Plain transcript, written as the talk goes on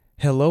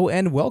Hello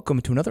and welcome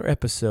to another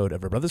episode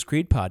of our Brothers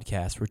Creed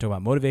podcast, where we talk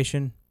about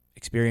motivation,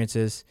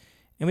 experiences,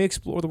 and we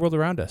explore the world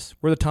around us.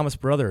 We're the Thomas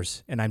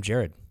Brothers, and I'm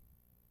Jared.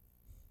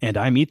 And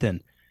I'm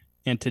Ethan.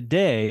 And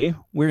today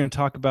we're going to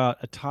talk about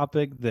a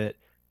topic that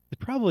is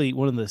probably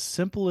one of the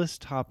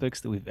simplest topics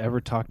that we've ever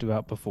talked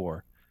about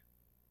before.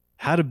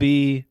 How to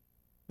be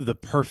the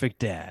perfect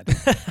dad.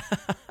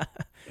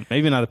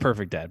 Maybe not the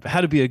perfect dad, but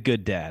how to be a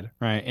good dad,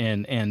 right?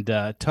 And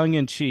tongue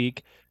in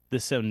cheek,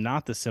 this is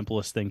not the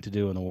simplest thing to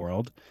do in the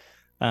world.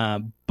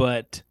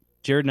 But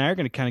Jared and I are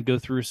going to kind of go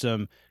through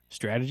some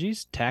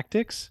strategies,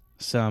 tactics,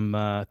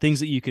 some things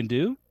that you can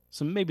do,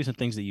 maybe some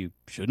things that you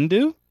shouldn't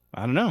do.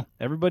 I don't know.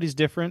 Everybody's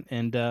different,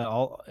 and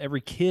every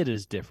kid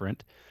is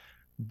different.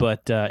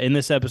 But in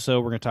this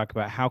episode, we're going to talk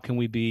about how can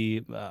we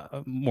be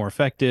more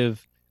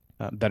effective,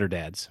 better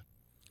dads.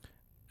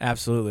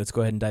 Absolutely. Let's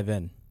go ahead and dive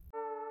in.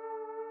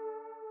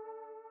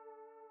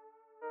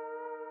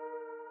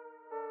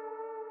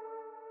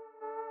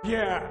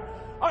 Yeah,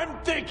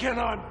 I'm thinking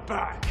I'm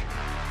back.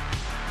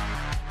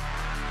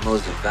 The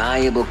most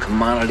valuable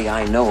commodity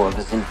I know of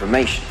is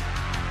information.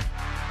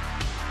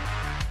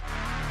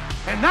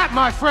 And that,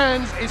 my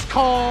friends, is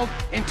called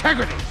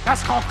integrity.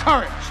 That's called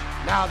courage.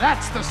 Now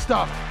that's the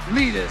stuff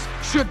leaders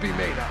should be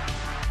made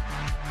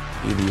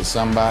of. Either you're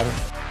somebody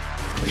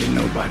or you're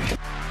nobody.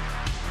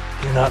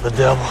 You're not the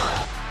devil.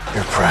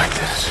 You're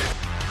practice.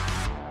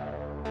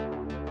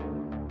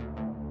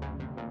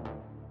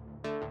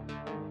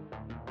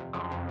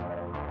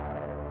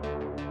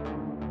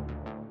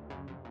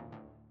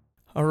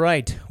 All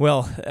right.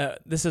 Well,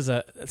 this is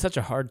such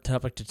a hard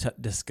topic to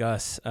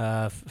discuss.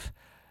 I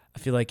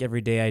feel like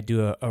every day I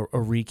do a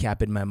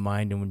recap in my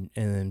mind, and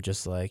I'm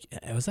just like,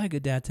 was I a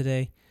good dad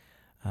today?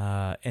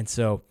 And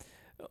so,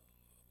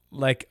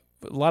 like,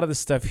 a lot of the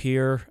stuff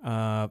here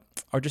are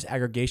just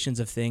aggregations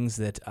of things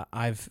that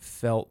I've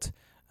felt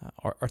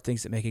are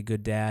things that make a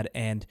good dad.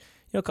 And,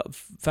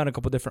 found a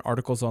couple different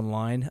articles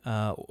online.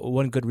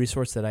 One good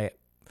resource that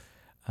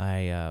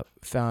I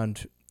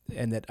found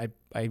and that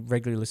I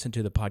regularly listen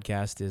to the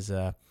podcast is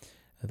The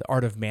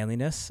Art of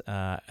Manliness.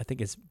 I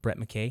think it's Brett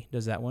McKay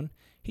does that one.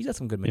 He's got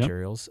some good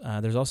materials.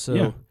 There's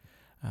also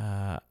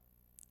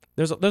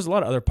there's a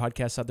lot of other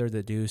podcasts out there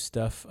that do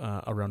stuff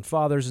around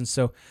fathers, and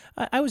so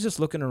I was just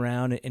looking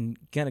around and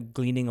kind of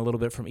gleaning a little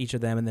bit from each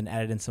of them, and then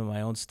added in some of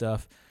my own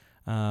stuff.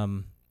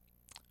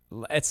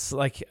 It's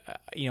like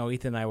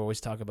Ethan and I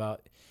always talk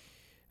about.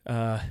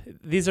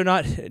 These are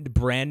not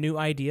brand new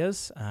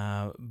ideas,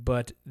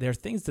 but they're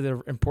things that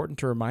are important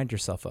to remind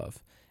yourself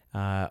of.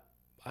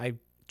 I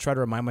try to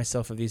remind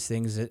myself of these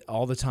things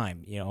all the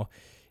time,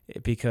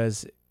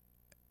 because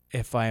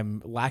if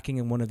I'm lacking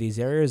in one of these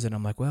areas and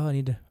I'm like, well, I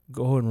need to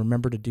go and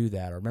remember to do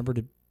that or remember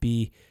to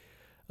be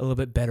a little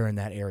bit better in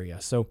that area.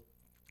 So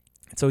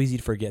it's so easy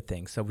to forget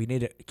things. So we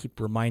need to keep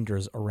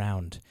reminders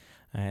around.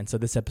 And so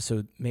this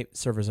episode may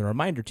serve as a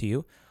reminder to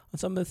you on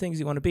some of the things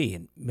you want to be.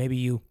 And maybe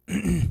you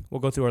will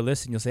go through our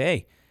list and you'll say,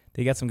 hey,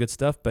 they got some good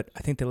stuff, but I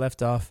think they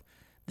left off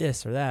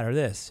this or that or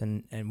this.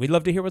 And we'd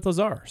love to hear what those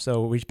are.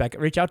 So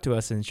reach out to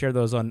us and share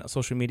those on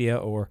social media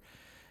or,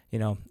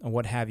 on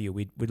what have you.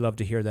 We'd love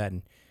to hear that.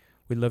 And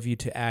we'd love you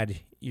to add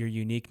your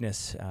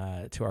uniqueness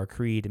to our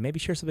creed and maybe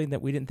share something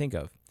that we didn't think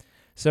of.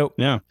 So,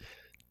 yeah.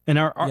 And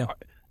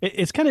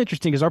it's kind of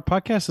interesting because our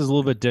podcast is a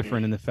little bit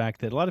different in the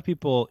fact that a lot of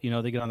people,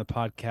 they get on the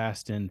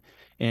podcast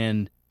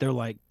and they're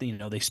like,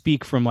 they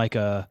speak from like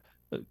a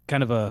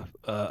kind of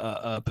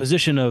a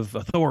position of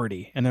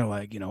authority, and they're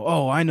like,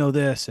 oh, I know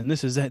this, and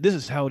this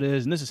is how it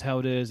is, and this is how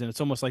it is, and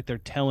it's almost like they're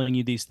telling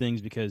you these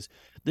things because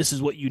this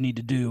is what you need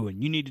to do,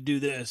 and you need to do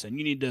this, and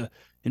you need to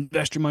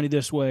invest your money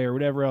this way or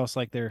whatever else,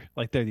 like they're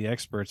the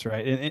experts,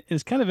 right? And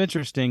it's kind of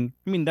interesting.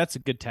 I mean, that's a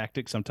good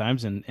tactic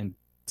sometimes, and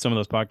some of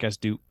those podcasts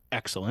do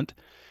excellent,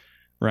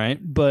 right?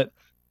 But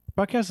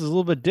podcast is a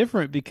little bit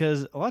different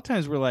because a lot of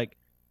times we're like,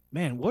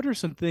 man, what are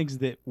some things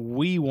that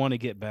we want to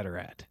get better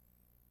at?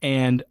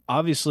 And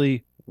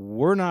obviously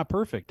we're not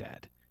perfect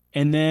at.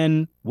 And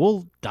then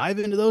we'll dive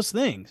into those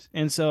things.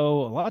 And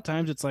so a lot of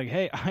times it's like,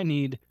 hey, I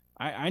need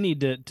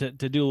to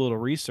do a little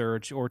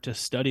research or to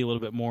study a little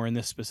bit more in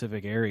this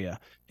specific area.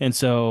 And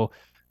so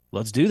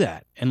let's do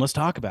that and let's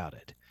talk about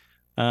it.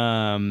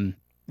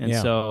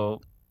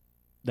 So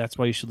that's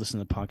why you should listen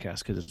to the podcast,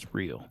 because it's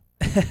real.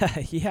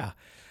 Yeah.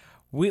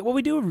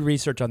 We do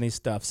research on these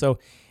stuff. So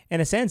in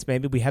a sense,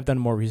 maybe we have done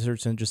more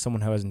research than just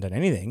someone who hasn't done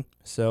anything.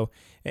 So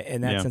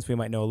in that sense, we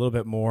might know a little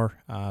bit more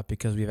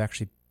because we've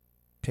actually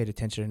paid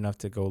attention enough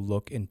to go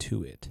look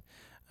into it.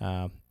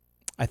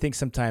 I think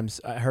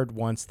sometimes I heard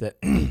once that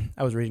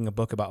I was reading a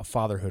book about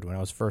fatherhood when I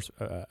was first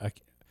I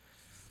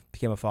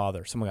became a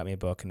father. Someone got me a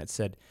book, and it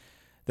said,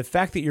 the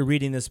fact that you're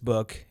reading this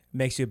book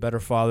makes you a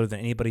better father than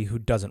anybody who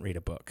doesn't read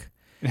a book.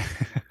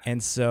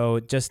 And so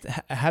just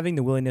having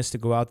the willingness to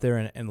go out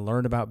there and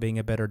learn about being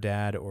a better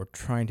dad or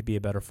trying to be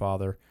a better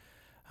father,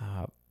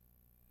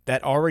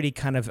 that already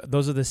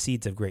those are the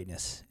seeds of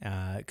greatness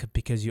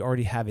because you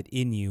already have it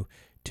in you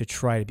to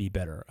try to be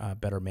better, a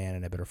better man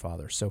and a better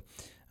father. So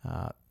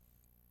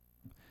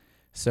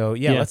So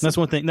yeah, that's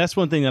one thing. That's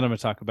one thing that I'm going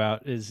to talk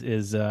about is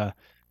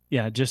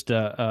just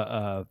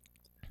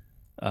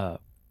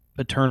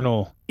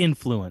paternal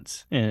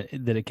influence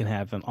that it can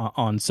have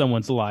on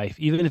someone's life,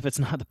 even if it's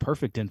not the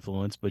perfect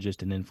influence, but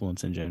just an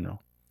influence in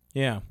general.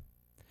 Yeah.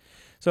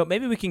 So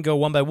maybe we can go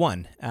one by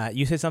one.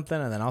 You say something,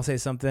 and then I'll say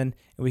something, and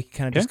we can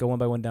kind of just go one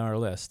by one down our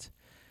list.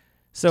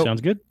 So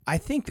sounds good. I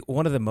think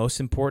one of the most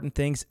important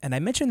things, and I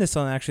mentioned this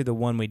on actually the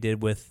one we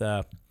did with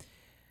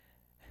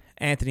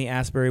Anthony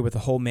Asbury with the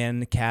Whole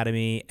Man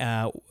Academy.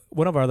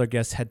 One of our other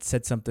guests had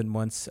said something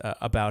once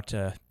about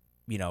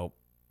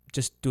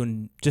just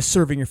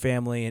serving your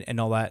family and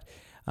all that.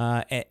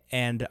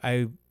 And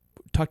I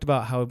talked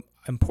about how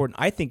important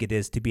I think it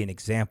is to be an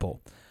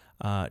example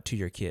to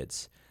your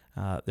kids.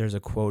 There's a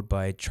quote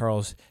by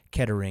Charles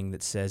Kettering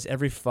that says,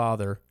 "Every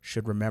father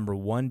should remember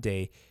one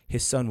day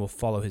his son will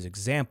follow his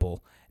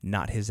example,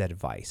 not his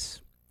advice."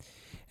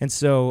 And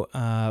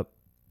so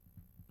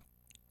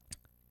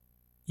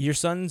your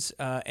sons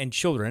and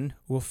children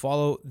will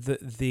follow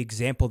the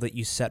example that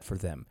you set for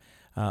them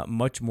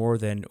much more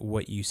than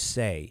what you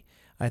say.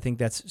 I think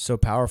that's so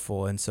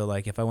powerful. And so,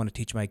 like, if I want to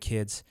teach my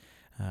kids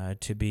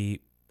to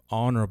be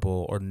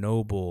honorable or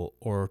noble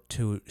or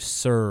to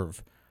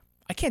serve,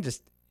 I can't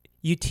just...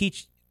 You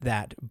teach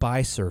that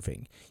by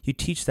serving. You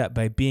teach that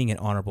by being an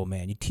honorable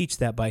man. You teach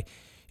that by,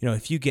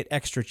 if you get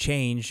extra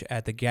change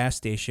at the gas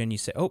station, you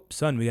say, "Oh,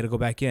 son, we got to go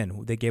back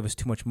in. They gave us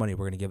too much money.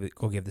 We're going to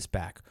go give this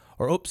back."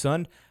 Or, "Oh,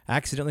 son, I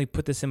accidentally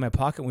put this in my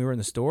pocket when we were in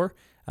the store,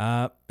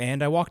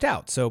 and I walked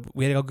out. So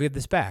we got to go give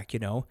this back."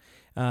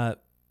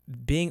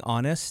 Being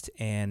honest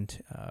and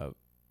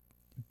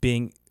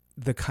being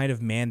the kind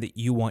of man that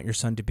you want your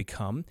son to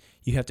become,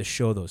 you have to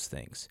show those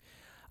things.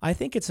 I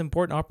think it's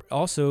important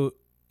also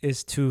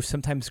is to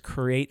sometimes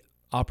create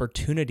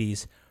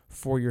opportunities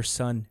for your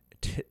sons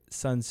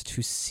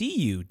to see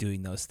you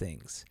doing those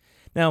things.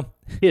 Now,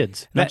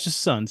 kids, not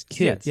just sons,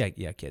 kids. Yeah,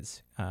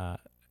 kids.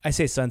 I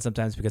say sons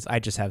sometimes because I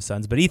just have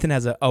sons, but Ethan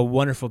has a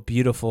wonderful,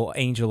 beautiful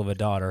angel of a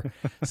daughter,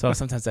 so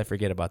sometimes I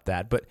forget about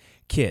that. But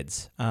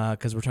kids,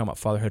 because we're talking about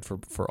fatherhood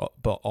for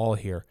all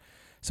here.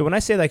 So when I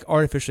say like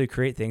artificially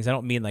create things, I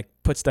don't mean like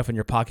put stuff in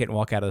your pocket and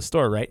walk out of the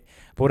store, right?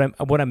 But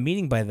what I'm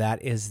meaning by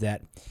that is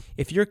that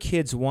if your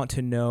kids want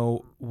to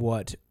know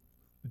what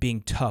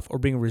being tough or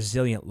being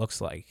resilient looks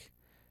like,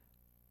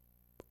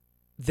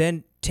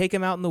 then take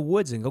them out in the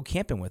woods and go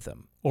camping with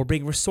them. Or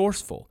being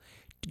resourceful,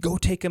 go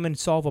take them and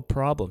solve a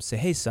problem. Say,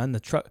 "Hey son, the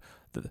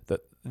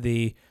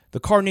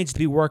car needs to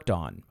be worked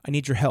on. I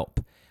need your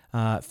help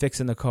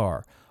fixing the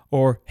car."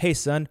 Or, "Hey,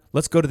 son,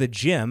 let's go to the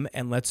gym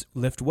and let's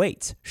lift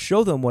weights."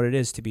 Show them what it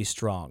is to be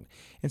strong.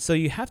 And so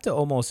you have to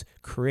almost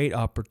create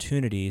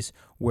opportunities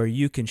where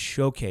you can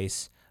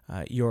showcase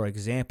your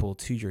example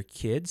to your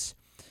kids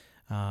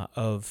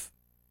of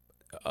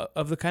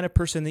the kind of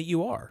person that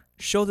you are.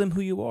 Show them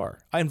who you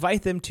are. I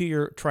invite them to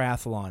your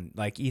triathlon,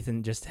 like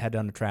Ethan just had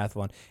done a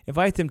triathlon.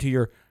 Invite them to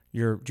your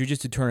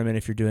jiu-jitsu tournament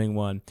if you're doing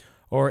one.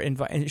 Or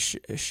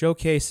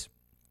showcase...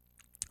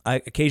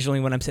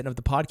 occasionally when I'm setting up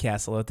the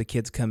podcast, I'll let the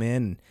kids come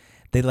in and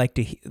they like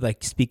to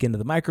speak into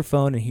the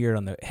microphone and hear it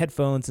on the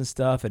headphones and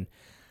stuff. And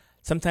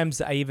sometimes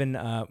I even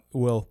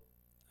will.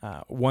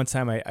 One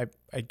time I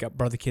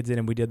brought the kids in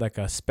and we did like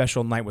a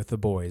special night with the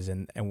boys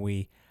and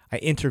I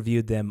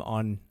interviewed them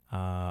on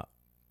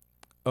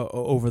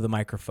over the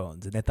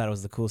microphones, and they thought it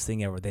was the coolest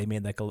thing ever. They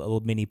made like a little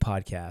mini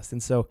podcast.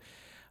 And so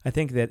I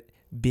think that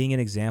being an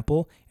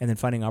example and then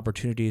finding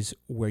opportunities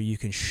where you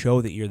can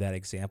show that you're that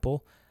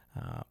example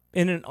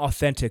in an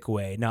authentic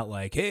way, not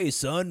like, "Hey,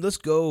 son, let's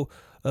go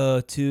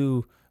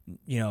to,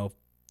 I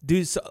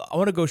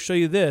want to go show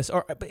you this."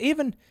 But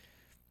even,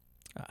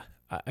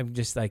 I'm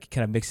just like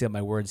kind of mixing up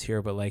my words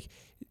here, but like,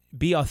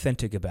 be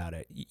authentic about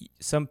it.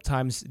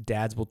 Sometimes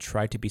dads will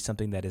try to be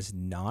something that is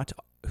not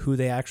who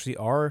they actually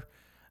are.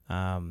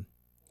 And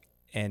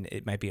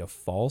it might be a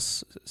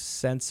false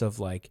sense of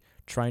like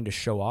trying to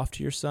show off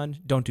to your son.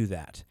 Don't do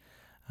that.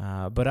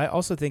 But I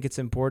also think it's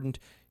important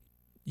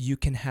you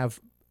can have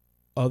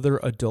other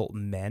adult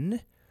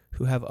men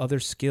who have other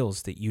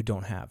skills that you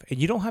don't have. And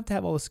you don't have to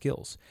have all the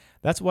skills.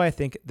 That's why I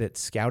think that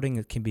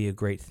scouting can be a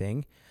great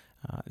thing.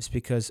 It's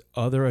because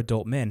other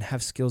adult men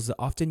have skills that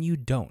often you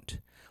don't.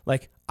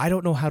 Like, I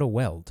don't know how to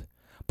weld.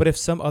 But if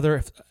some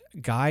other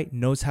guy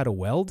knows how to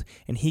weld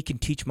and he can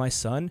teach my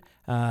son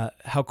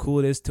how cool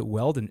it is to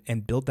weld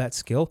and build that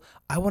skill,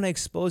 I want to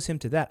expose him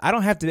to that. I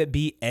don't have to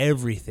be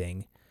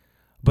everything,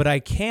 but I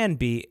can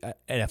be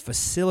a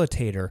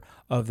facilitator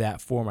of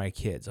that for my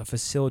kids, a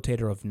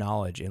facilitator of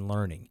knowledge and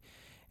learning.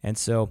 And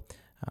so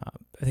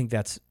I think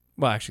that's,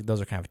 well, actually,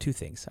 those are kind of two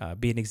things.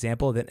 Be an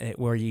example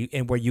where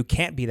you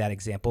can't be that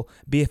example.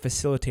 Be a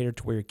facilitator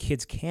to where your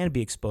kids can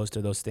be exposed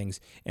to those things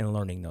and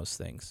learning those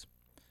things.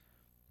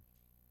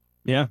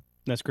 Yeah,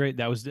 that's great.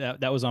 That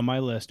was on my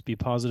list. Be a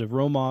positive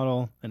role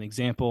model, an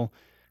example,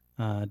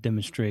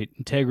 demonstrate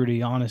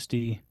integrity,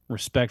 honesty,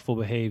 respectful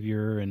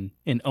behavior, and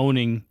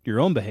owning your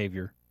own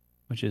behavior,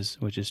 which is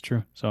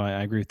true. So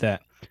I agree with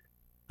that.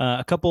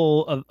 A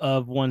couple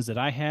of ones that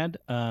I had,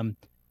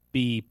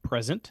 be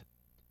present.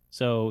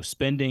 So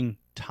spending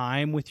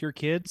time with your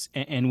kids,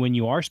 and when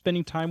you are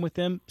spending time with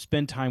them,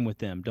 spend time with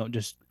them. Don't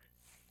just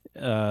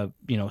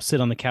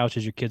sit on the couch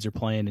as your kids are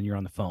playing and you're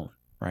on the phone,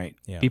 right?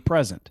 Yeah. Be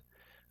present.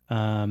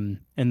 And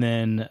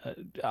then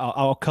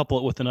I'll couple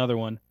it with another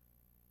one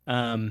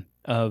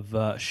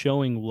of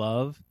showing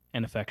love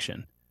and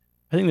affection.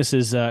 I think this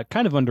is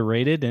kind of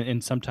underrated,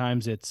 and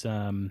sometimes it's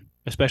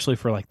especially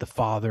for like the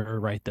father,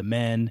 right? The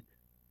men,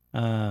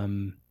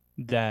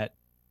 that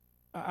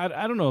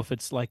I don't know if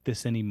it's like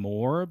this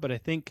anymore, but I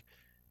think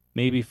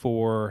maybe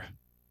for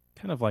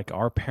kind of like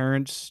our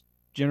parents'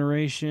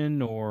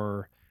 generation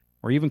or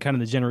even kind of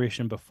the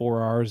generation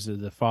before ours,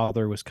 the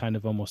father was kind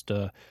of almost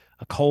a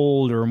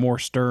cold or a more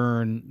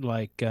stern,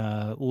 like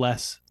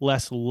less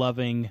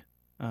loving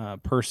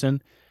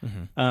person.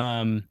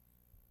 Mm-hmm.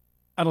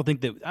 I don't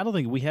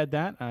think we had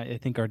that. I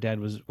think our dad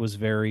was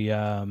very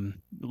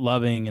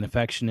loving and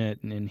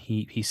affectionate, and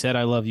he said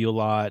I love you a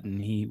lot,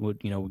 and he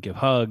would would give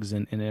hugs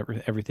and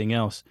everything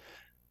else.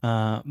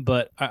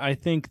 But I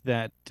think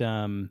that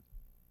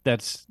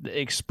that's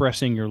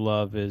expressing your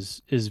love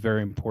is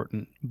very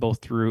important, both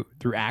through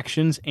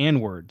actions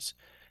and words.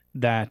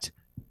 That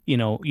you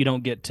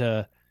don't get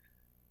to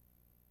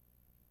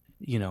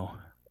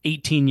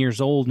 18 years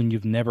old and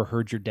you've never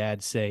heard your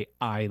dad say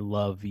I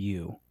love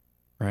you.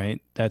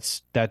 Right.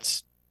 That's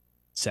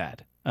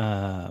sad.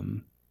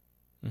 Mm-hmm.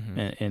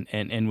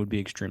 And would be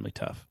extremely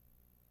tough.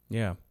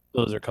 Yeah.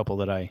 Those are a couple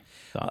that I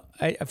thought.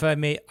 If I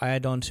may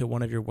add on to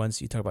one of your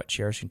ones, you talk about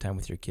cherishing time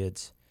with your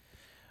kids.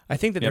 I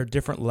think that there are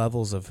different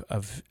levels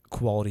of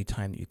quality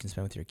time that you can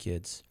spend with your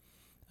kids.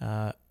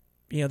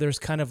 There's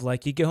kind of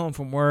like you get home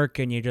from work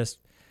and you just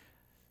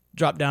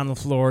drop down on the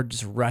floor,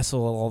 just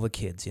wrestle all the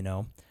kids,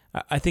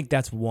 I think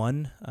that's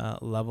one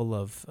level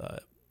of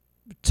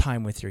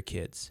time with your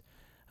kids.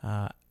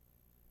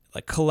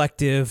 Like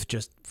collective,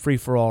 just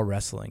free-for-all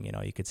wrestling,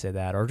 you could say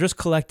that. Or just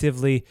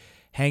collectively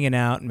hanging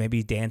out and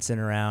maybe dancing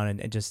around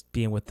and just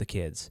being with the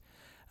kids.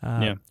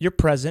 You're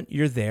present,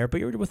 you're there, but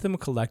you're with them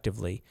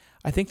collectively.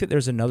 I think that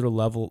there's another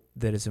level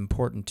that is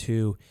important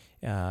too,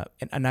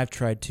 and I've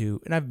tried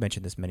to, and I've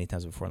mentioned this many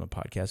times before on the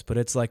podcast, but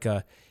it's like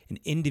an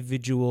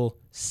individual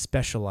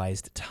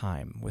specialized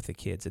time with the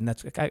kids. And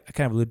that's, I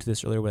kind of alluded to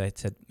this earlier when I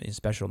said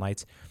special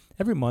nights.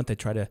 Every month I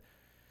try to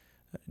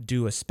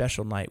do a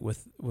special night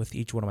with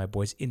each one of my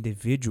boys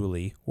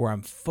individually where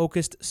I'm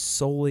focused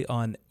solely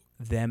on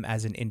them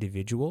as an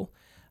individual,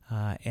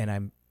 and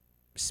I'm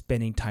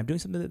spending time doing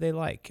something that they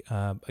like,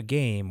 a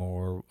game,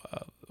 or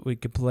we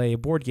could play a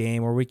board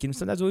game, or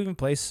sometimes we'll even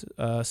play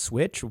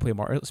Switch, we'll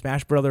play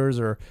Smash Brothers,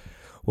 or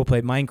we'll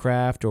play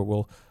Minecraft, or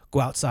we'll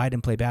go outside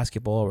and play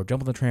basketball, or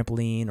jump on the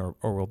trampoline,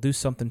 or we'll do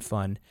something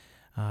fun,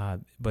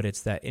 but it's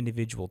that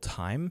individual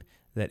time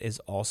that is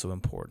also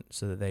important,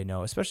 so that they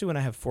know, especially when I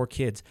have 4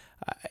 kids,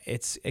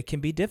 it can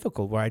be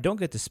difficult where I don't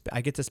get to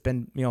I get to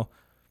spend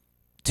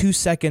 2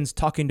 seconds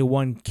talking to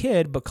one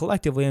kid, but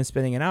collectively I'm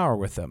spending an hour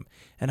with them,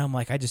 and I'm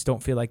like, I just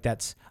don't feel like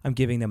I'm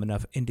giving them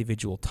enough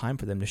individual time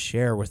for them to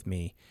share with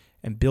me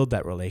and build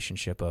that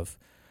relationship of,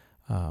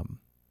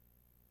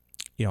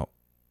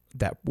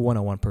 that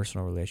one-on-one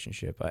personal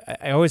relationship.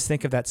 I always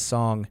think of that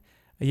song.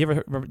 Do you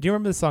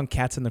remember the song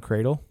 "Cats in the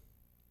Cradle"?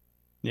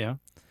 Yeah.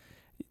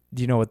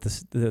 Do you know what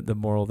the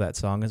moral of that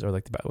song is, or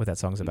like what that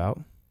song's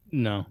about?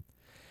 No.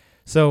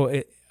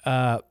 So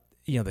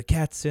the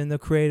cat's in the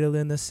cradle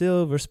and the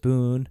silver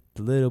spoon,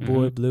 the little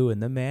boy blue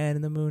and the man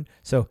in the moon.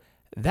 So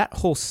that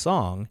whole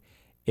song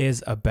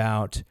is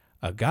about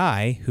a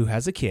guy who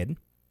has a kid,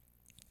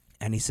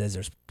 and he says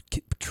there's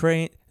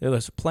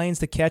planes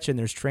to catch and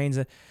there's trains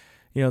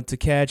to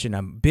catch, and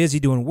I'm busy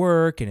doing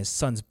work, and his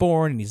son's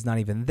born and he's not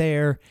even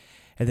there.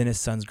 And then his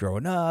son's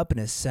growing up, and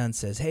his son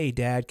says, "Hey,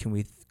 Dad, can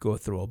we go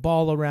throw a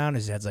ball around?"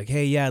 His dad's like,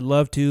 "Hey, yeah, I'd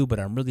love to, but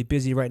I'm really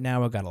busy right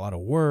now. I've got a lot of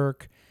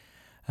work."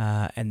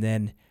 And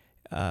then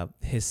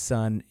his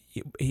son's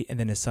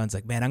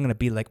like, "Man, I'm going to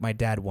be like my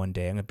dad one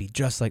day. I'm going to be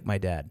just like my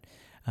dad."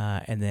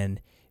 And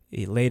then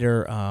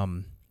later,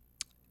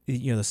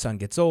 the son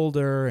gets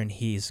older, and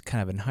he's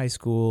kind of in high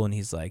school, and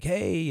he's like,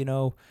 "Hey,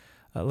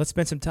 let's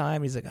spend some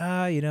time." He's like,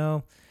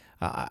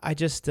 I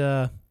just...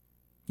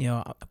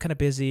 I'm kind of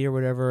busy or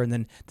whatever. And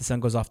then the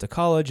son goes off to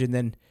college, and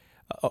then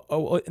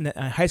in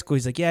high school,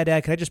 he's like, "Yeah,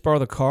 Dad, can I just borrow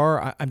the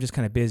car? I'm just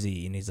kind of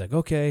busy." And he's like,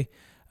 "Okay."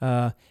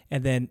 And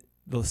then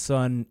the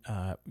son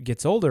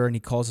gets older, and he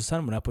calls the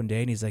son up one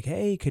day, and he's like,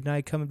 "Hey, could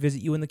I come and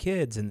visit you and the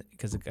kids?" And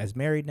because the guy's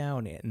married now,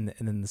 and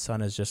then the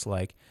son is just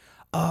like,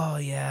 "Oh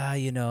yeah,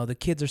 the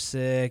kids are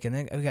sick, and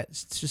then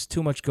it's just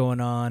too much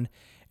going on."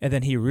 And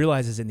then he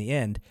realizes in the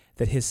end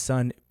that his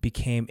son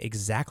became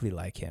exactly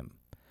like him.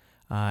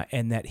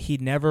 And that he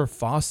never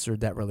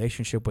fostered that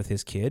relationship with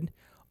his kid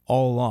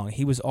all along.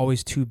 He was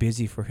always too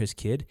busy for his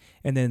kid,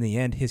 and then in the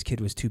end, his kid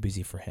was too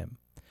busy for him.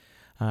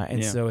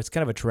 So it's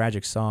kind of a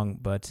tragic song,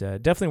 but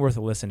definitely worth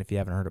a listen if you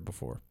haven't heard it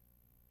before.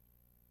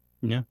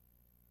 Yeah.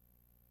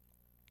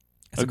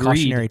 It's a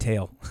cautionary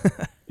tale.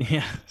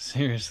 Yeah,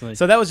 seriously.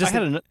 So that was just...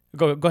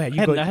 Go ahead.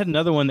 I had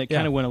another one that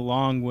kind of went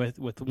along with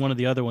one of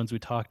the other ones we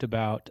talked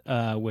about,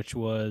 which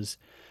was...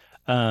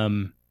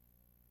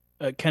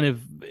 kind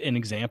of an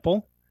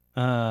example,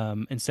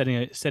 and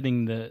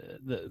setting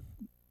the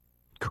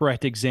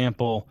correct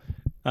example.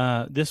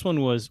 This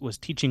one was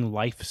teaching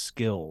life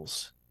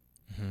skills.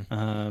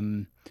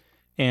 Mm-hmm.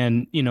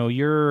 And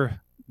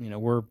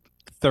we're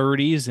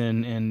 30s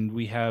and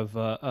we have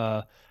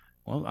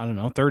well, I don't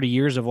know, 30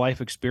 years of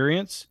life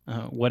experience,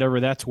 whatever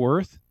that's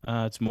worth.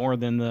 It's more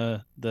than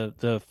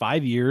the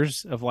 5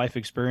 years of life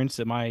experience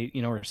that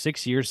or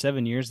 6 years,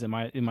 7 years that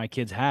my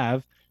kids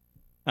have.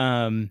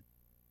 And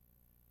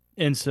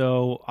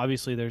so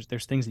obviously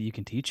there's things that you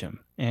can teach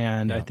them.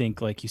 And Yeah. I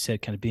think, like you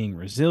said, kind of being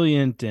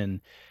resilient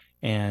and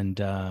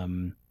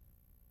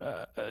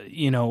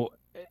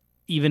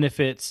even if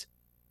it's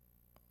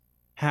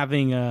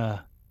having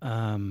a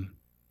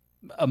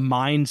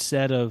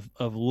mindset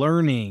of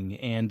learning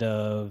and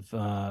of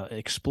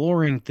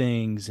exploring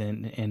things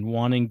and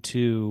wanting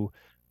to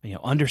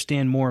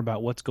understand more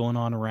about what's going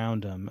on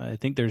around them. I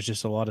think there's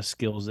just a lot of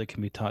skills that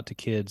can be taught to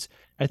kids.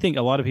 I think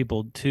a lot of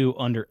people too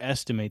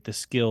underestimate the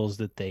skills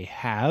that they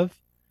have.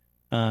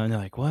 And they're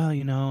like, well,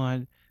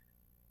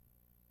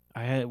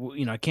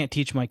 I can't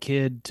teach my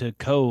kid to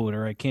code,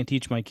 or I can't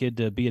teach my kid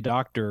to be a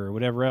doctor or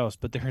whatever else.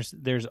 But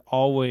there's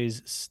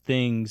always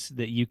things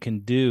that you can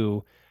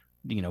do,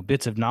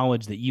 bits of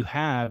knowledge that you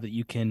have that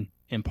you can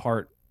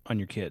impart on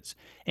your kids.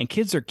 And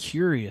kids are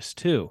curious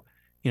too.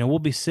 We'll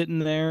be sitting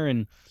there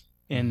and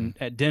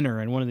at dinner,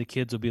 and one of the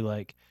kids will be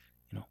like,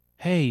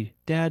 hey,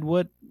 Dad,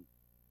 what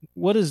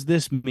does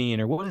this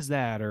mean, or what is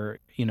that, or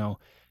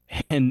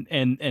and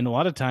a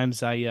lot of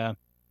times I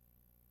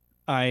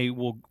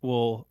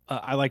will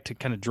I like to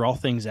kind of draw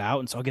things out,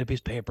 and so I'll get a piece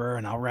of paper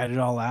and I'll write it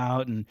all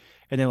out, and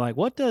they're like,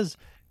 what does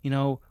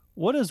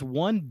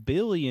 1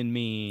 billion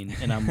mean?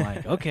 And I'm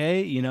like,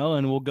 okay,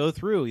 and we'll go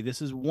through.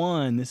 This is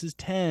 1, this is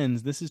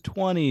 10s, this is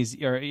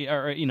 20s,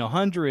 or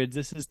hundreds,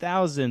 this is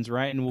thousands,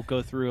 right? And we'll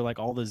go through like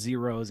all the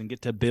zeros and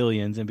get to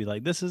billions and be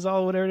like, this is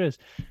all whatever it is.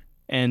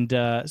 And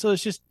so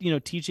it's just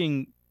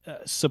teaching,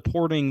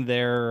 supporting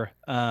their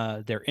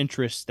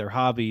interests, their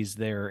hobbies,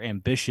 their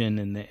ambition,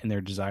 and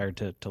their desire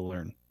to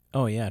learn.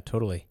 Oh yeah,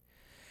 totally.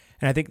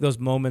 And I think those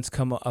moments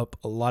come up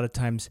a lot of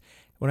times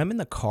when I'm in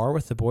the car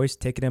with the boys,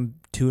 taking them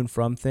to and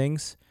from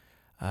things,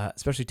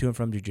 especially to and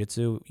from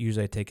jiu-jitsu.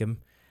 Usually I take them.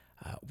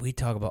 We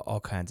talk about all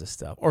kinds of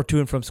stuff. Or to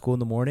and from school in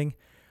the morning.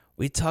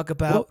 We talk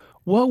about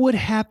what would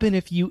happen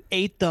if you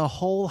ate the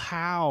whole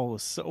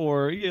house,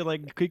 or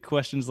like quick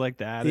questions like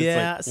that.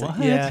 It's like,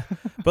 what? Yeah.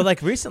 But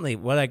like recently,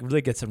 what like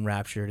really gets them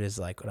raptured is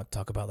like when I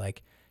talk about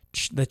like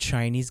the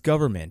Chinese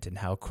government and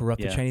how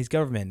corrupt the Chinese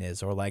government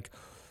is, or like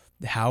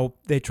how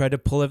they tried to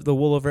pull the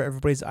wool over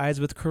everybody's eyes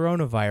with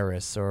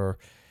coronavirus, or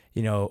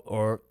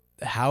or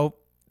how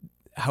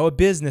a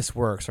business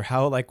works, or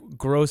how like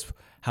gross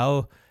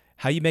how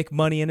you make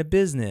money in a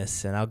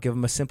business. And I'll give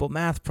them a simple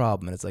math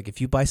problem. And it's like,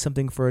 if you buy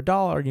something for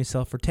 $1 and you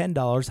sell for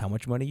 $10, how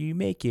much money are you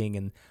making?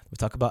 And we'll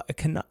talk about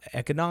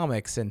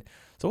economics. And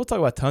so we'll talk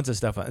about tons of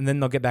stuff. And then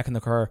they'll get back in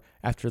the car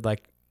after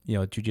like,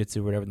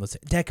 jiu-jitsu or whatever. And they'll say,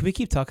 Dad, can we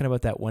keep talking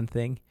about that one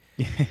thing?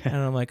 And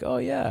I'm like, oh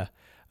yeah.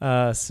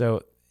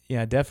 So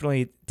yeah,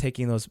 definitely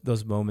taking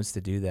those moments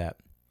to do that.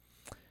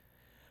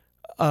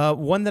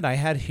 One that I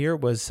had here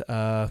was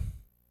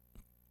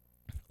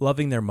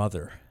loving their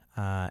mother.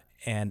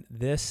 And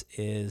that's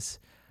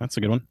a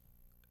good one.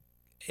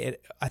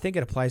 I think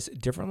it applies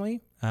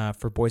differently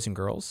for boys and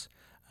girls.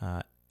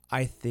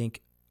 I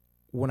think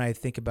when I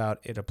think about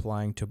it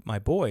applying to my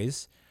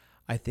boys,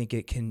 I think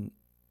it can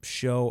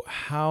show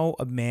how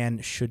a man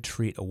should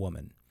treat a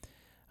woman,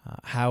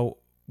 how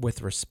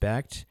with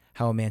respect,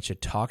 how a man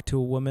should talk to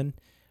a woman.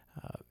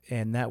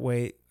 And that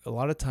way, a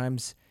lot of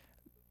times,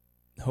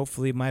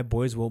 hopefully my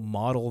boys will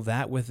model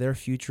that with their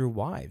future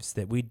wives,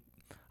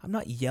 I'm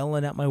not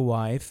yelling at my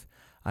wife.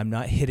 I'm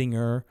not hitting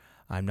her.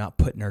 I'm not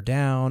putting her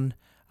down.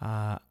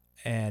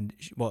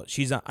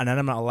 She's not, and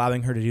I'm not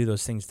allowing her to do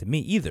those things to me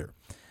either.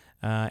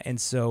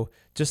 And so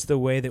just the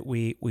way that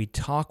we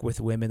talk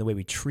with women, the way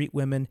we treat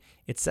women,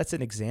 it sets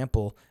an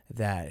example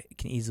that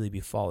can easily be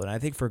followed. And I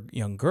think for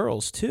young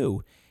girls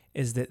too,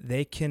 is that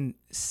they can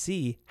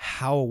see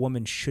how a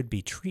woman should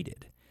be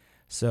treated.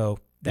 So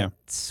that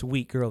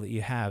sweet girl that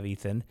you have,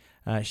 Ethan,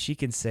 she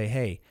can say,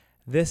 hey,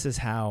 this is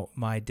how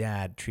my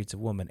dad treats a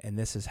woman, and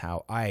this is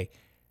how I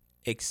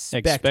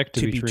expect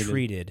to be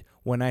treated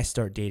when I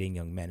start dating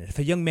young men. And if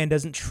a young man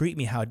doesn't treat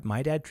me how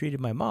my dad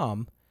treated my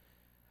mom,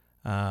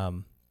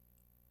 then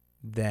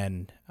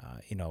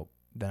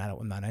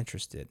I'm not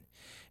interested.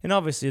 And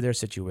obviously there are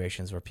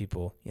situations where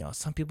people,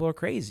 some people are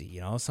crazy,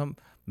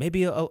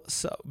 maybe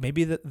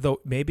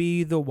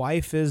the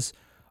wife is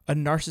a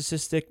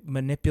narcissistic,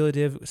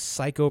 manipulative,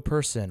 psycho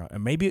person,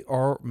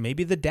 or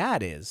maybe the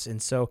dad is.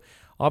 And so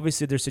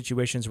obviously there's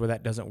situations where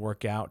that doesn't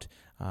work out.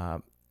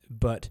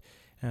 But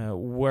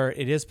where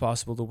it is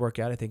possible to work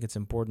out, I think it's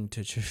important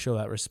to show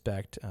that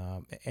respect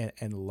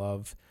and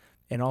love,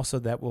 and also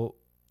that will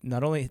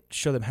not only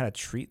show them how to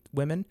treat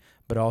women,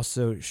 but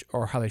also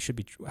or how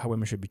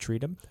women should be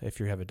treated if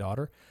you have a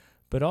daughter,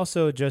 but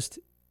also just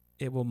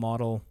it will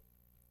model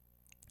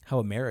how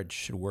a marriage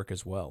should work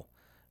as well.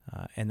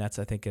 And that's,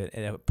 I think, an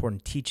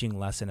important teaching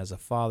lesson as a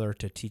father,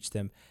 to teach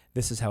them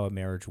this is how a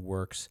marriage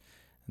works.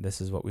 This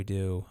is what we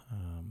do.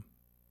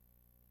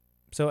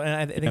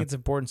 And I think it's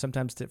important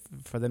sometimes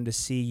for them to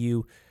see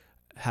you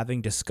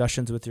having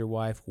discussions with your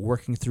wife,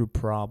 working through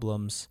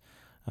problems,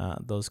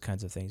 those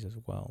kinds of things as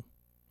well.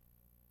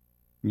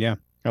 Yeah,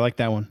 I like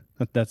that one.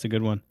 That's a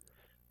good one.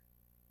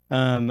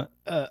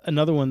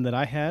 Another one that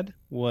I had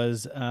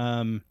was,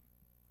 and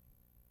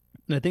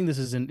I think this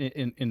is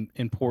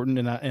important,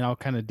 and I'll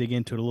kind of dig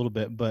into it a little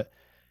bit, but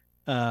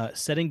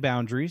setting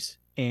boundaries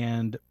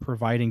and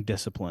providing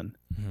discipline.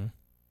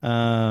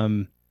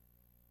 Mm-hmm.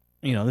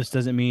 This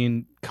doesn't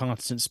mean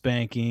constant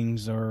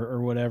spankings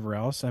or whatever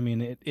else. I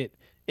mean,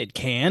 it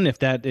can, if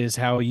that is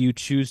how you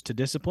choose to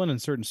discipline in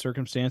certain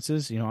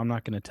circumstances. I'm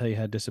not going to tell you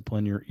how to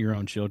discipline your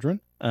own children.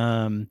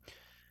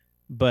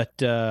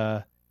 But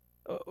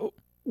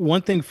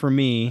one thing for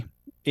me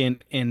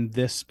in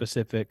this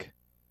specific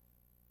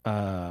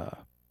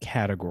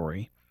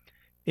category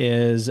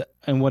is,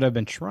 and what I've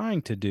been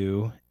trying to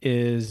do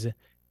is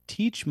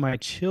teach my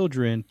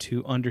children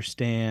to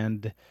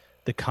understand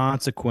the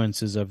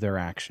consequences of their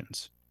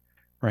actions,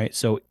 right?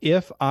 So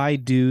if I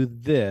do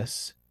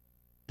this,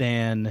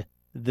 then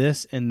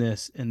this and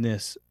this and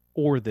this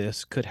or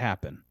this could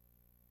happen,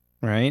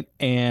 right?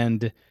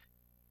 And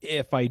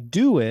if I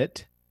do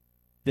it,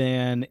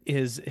 then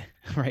is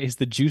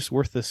the juice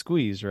worth the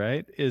squeeze,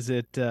 right? Is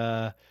it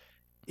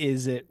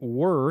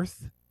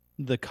worth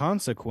the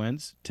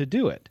consequence to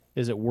do it?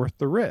 Is it worth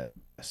the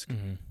risk?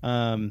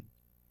 Mm-hmm.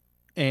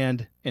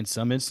 And in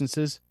some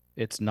instances,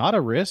 it's not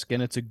a risk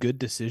and it's a good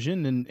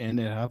decision and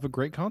it have a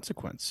great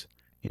consequence,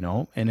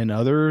 and in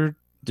other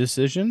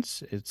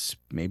decisions, it's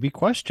maybe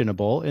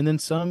questionable. And then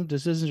some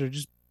decisions are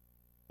just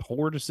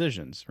poor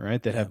decisions,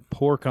 right? That have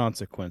poor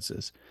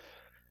consequences.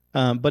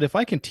 But if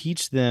I can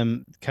teach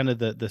them kind of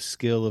the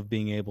skill of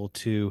being able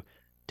to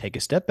take a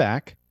step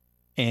back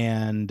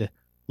and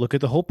look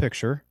at the whole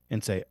picture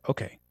and say,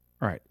 okay,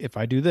 all right, if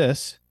I do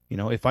this,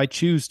 if I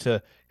choose to,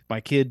 if my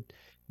kid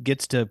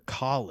gets to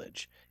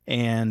college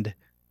and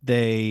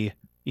they,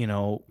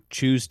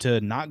 choose to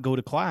not go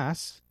to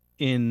class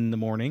in the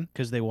morning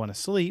because they want to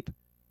sleep,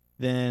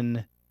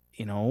 then,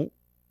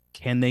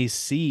 can they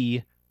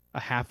see a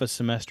half a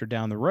semester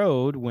down the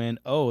road when,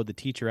 the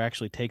teacher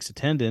actually takes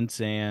attendance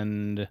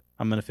and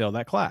I'm going to fail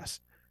that class,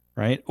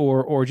 right?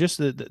 Or just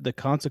the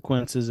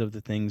consequences of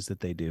the things that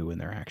they do in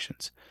their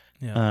actions.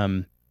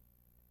 Yeah.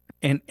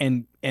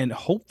 And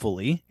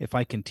hopefully, if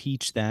I can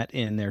teach that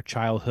in their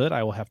childhood,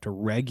 I will have to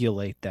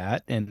regulate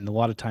that, and a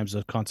lot of times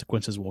those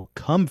consequences will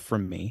come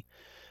from me.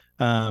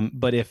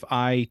 But if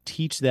I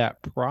teach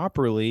that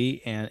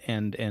properly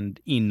and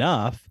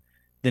enough,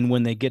 then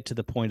when they get to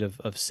the point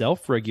of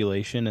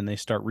self-regulation and they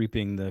start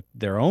reaping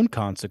their own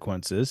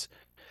consequences,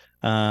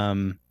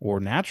 or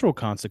natural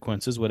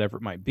consequences, whatever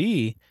it might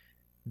be,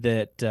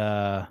 that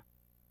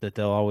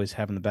they'll always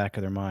have in the back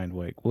of their mind,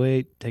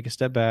 wait, take a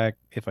step back.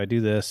 If I do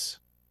this,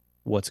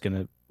 what's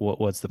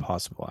the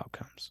possible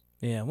outcomes?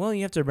 Yeah, well,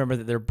 you have to remember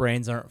that their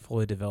brains aren't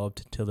fully developed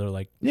until they're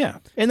like,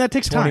 and that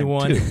takes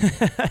 21. Time too.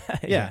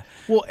 Yeah.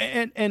 Well,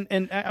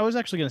 and I was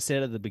actually going to say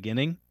it at the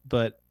beginning,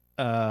 but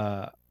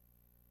I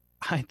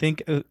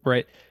think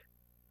right,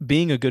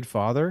 being a good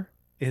father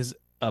is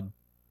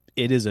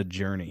a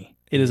journey.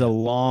 It is a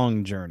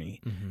long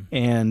journey, mm-hmm.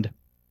 And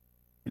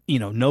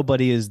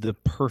nobody is the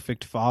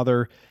perfect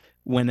father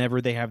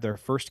whenever they have their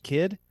first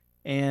kid,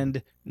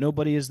 and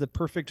nobody is the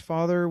perfect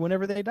father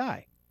whenever they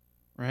die,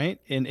 right?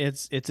 And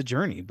it's a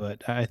journey,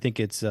 but I think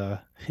it's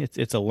a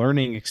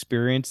learning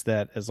experience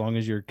that as long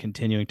as you're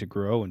continuing to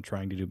grow and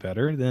trying to do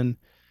better, then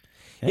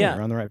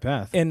you're on the right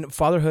path. And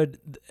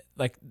fatherhood,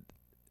 like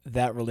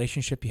that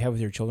relationship you have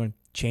with your children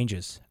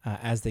changes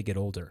as they get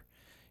older.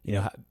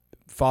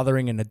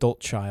 Fathering an adult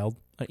child,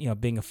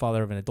 being a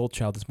father of an adult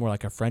child is more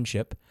like a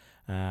friendship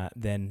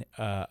than,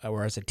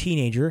 whereas a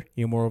teenager,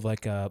 you're more of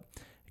like a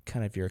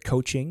kind of, you're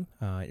coaching,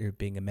 you're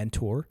being a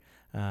mentor.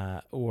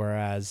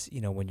 Whereas,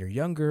 when you're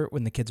younger,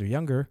 when the kids are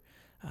younger,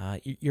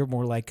 you're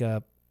more like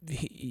you're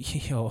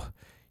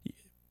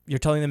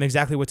telling them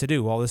exactly what to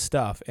do, all this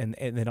stuff, and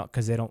they don't,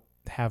 because they don't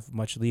have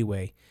much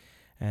leeway.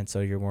 And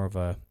so you're more of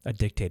a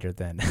dictator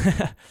then,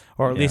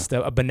 or at least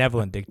a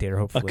benevolent dictator,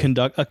 hopefully.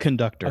 A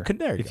conductor,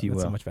 if you will.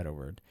 That's a much better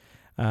word.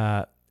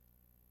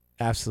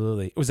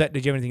 Absolutely.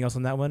 Did you have anything else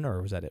on that one,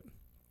 or was that it?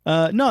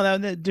 No,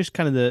 that just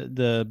kind of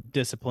the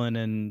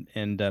discipline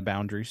and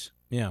boundaries.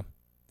 Yeah.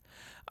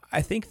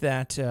 I think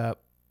that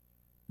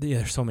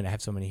there's so many. I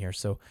have so many here.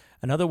 So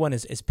another one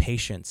is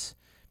patience.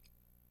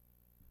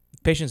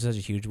 Patience is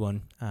a huge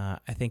one.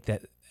 I think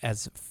that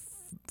as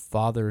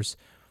fathers,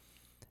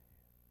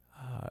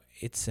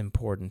 it's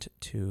important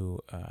to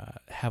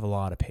have a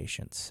lot of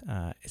patience,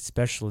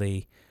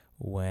 especially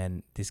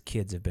when these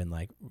kids have been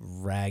like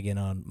ragging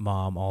on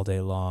mom all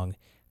day long.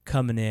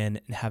 Coming in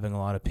and having a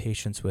lot of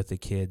patience with the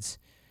kids,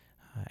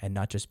 and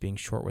not just being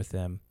short with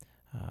them,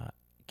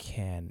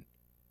 can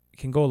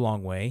go a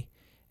long way.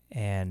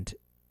 And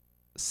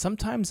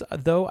sometimes,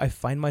 though, I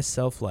find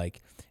myself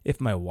like,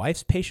 if my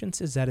wife's patience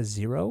is at a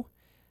 0,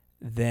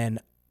 then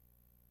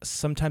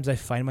sometimes I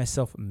find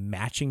myself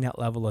matching that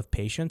level of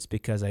patience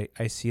because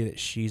I see that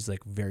she's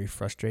like very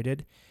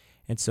frustrated.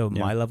 And so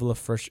my level of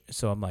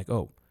so I'm like,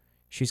 oh,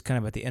 she's kind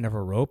of at the end of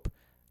her rope.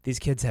 These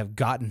kids have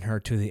gotten her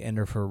to the end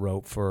of her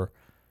rope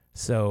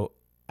so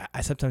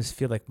I sometimes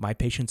feel like my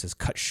patience is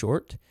cut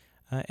short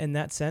in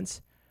that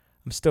sense.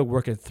 I'm still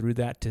working through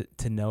that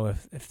to know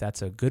if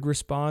that's a good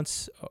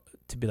response,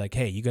 to be like,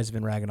 hey, you guys have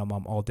been ragging on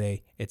mom all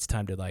day. It's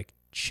time to like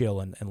chill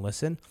and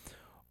listen.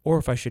 Or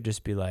if I should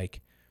just be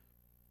like,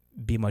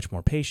 be much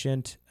more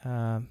patient.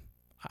 I'm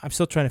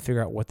still trying to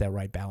figure out what that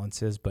right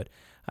balance is, but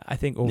I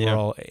think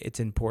overall it's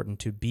important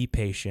to be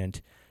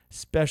patient,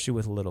 especially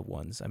with little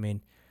ones. I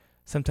mean,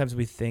 sometimes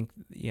we think,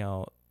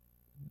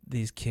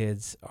 these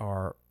kids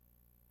are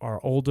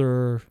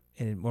older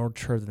and more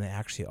mature than they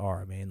actually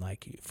are. I mean,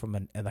 like from a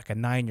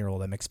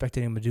 9-year-old, I'm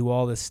expecting him to do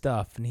all this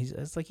stuff, and he's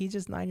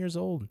just 9 years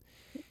old.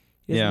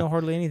 He doesn't know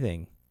hardly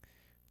anything.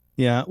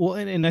 Yeah, well,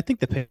 and I think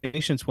the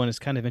patience one is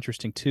kind of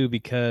interesting too,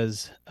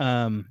 because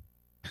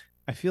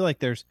I feel like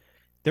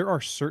there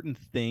are certain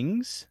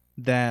things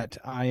that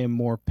I am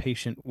more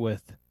patient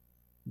with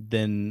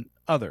than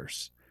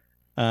others.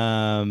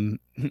 Some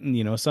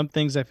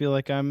things I feel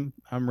like I'm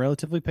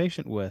relatively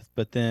patient with,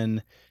 but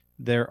then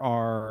there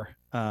are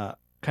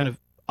kind of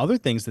other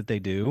things that they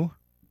do.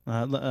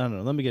 I don't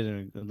know. Let me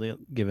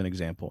give an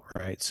example,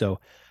 right?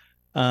 So,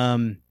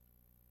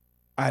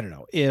 I don't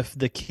know if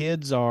the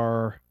kids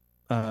are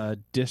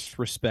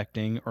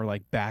disrespecting or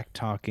like back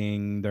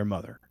talking their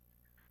mother,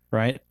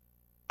 right?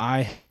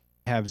 I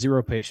have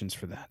zero patience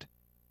for that.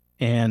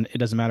 And it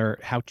doesn't matter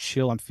how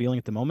chill I'm feeling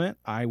at the moment,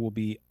 I will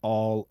be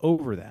all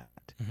over that.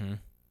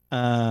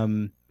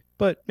 Mm-hmm.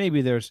 But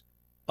maybe there's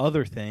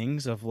other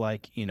things of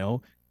like,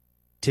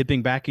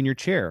 tipping back in your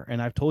chair.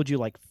 And I've told you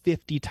like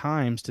 50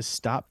 times to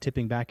stop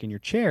tipping back in your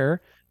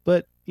chair,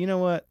 but you know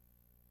what?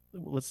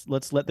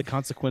 Let's let the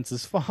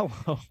consequences follow.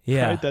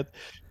 Yeah. Right?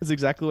 That's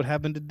exactly what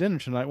happened at dinner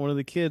tonight. One of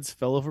the kids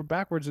fell over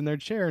backwards in their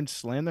chair and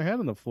slammed their head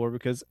on the floor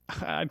because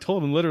I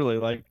told them literally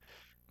like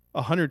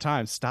 100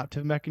 times, stop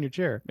tipping back in your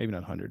chair. Maybe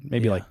not 100,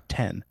 maybe like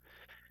 10.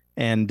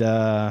 And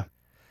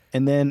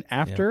then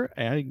after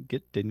I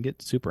didn't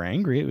get super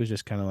angry. It was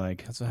just kind of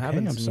like, that's what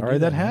happens. I'm sorry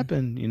that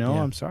happened.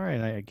 I'm sorry.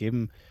 And I gave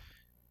him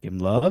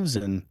loves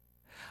and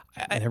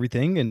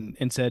everything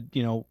and said,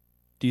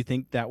 do you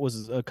think that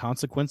was a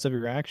consequence of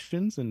your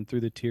actions? And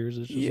through the tears,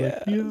 it's just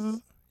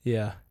like,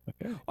 yeah.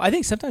 Okay. Well, I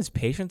think sometimes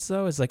patience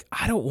though is like,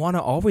 I don't want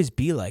to always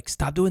be like,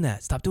 stop doing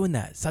that, stop doing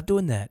that, stop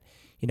doing that.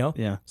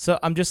 Yeah. So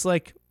I'm just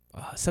like,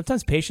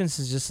 sometimes patience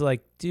is just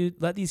like,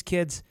 dude, let these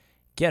kids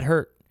get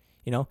hurt.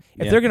 If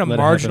they're going to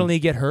marginally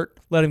get hurt,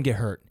 let them get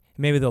hurt.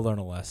 Maybe they'll learn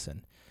a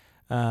lesson.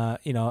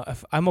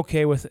 If I'm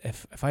okay with,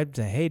 if I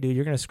say, hey dude,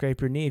 you're going to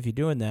scrape your knee if you're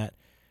doing that,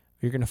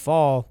 you're going to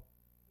fall.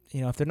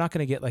 If they're not going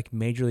to get like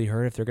majorly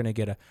hurt, if they're going to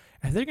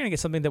get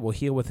something that will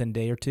heal within a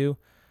day or two,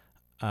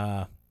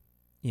 I'm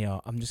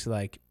just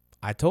like,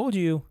 I told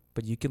you,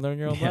 but you can learn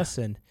your own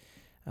lesson.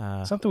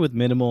 Something with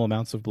minimal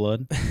amounts of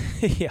blood.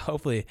 Yeah,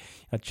 hopefully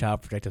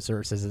Child Protective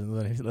Services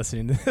isn't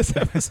listening to this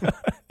episode.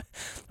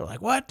 They're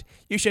like, what?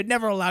 You should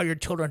never allow your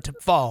children to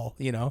fall,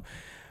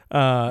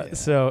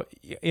 So,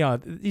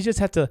 you just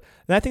have to,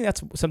 and I think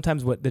that's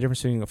sometimes what the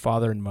difference between a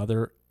father and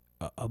mother.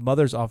 A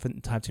mother's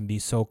oftentimes can be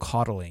so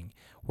coddling,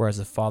 whereas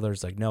a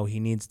father's like, no, he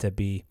needs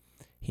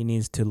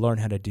to learn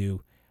how to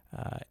do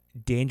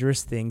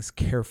dangerous things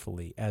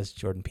carefully, as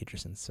Jordan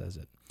Peterson says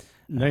it.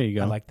 There you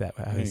go. I like that,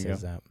 how he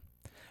says that.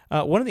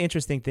 One of the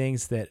interesting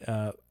things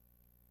that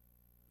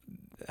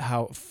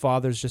how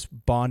fathers just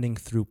bonding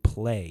through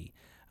play,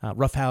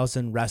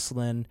 roughhousing,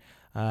 wrestling.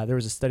 There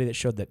was a study that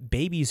showed that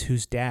babies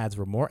whose dads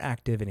were more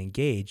active and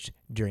engaged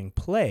during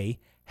play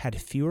had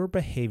fewer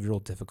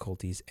behavioral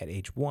difficulties at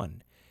age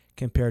 1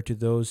 compared to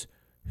those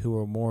who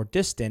were more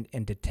distant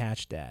and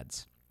detached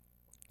dads.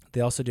 They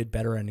also did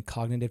better in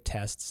cognitive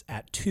tests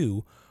at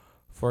 2,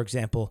 for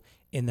example,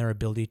 in their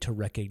ability to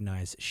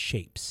recognize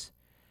shapes.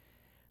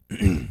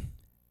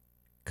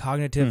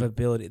 Cognitive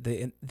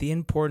ability, the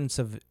importance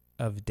of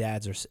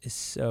dads is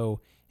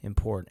so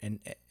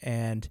important,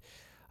 and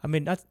I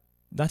mean not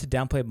to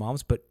downplay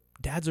moms, but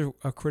dads are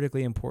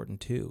critically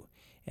important too,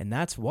 and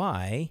that's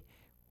why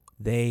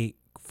they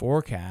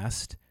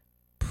forecast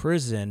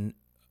prison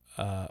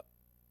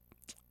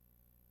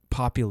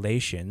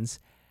populations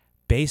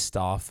based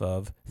off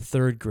of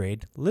 3rd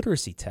grade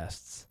literacy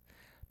tests,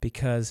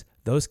 because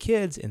those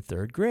kids in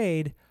 3rd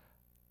grade,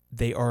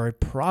 they are a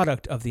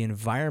product of the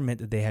environment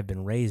that they have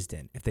been raised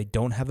in. If they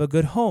don't have a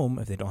good home,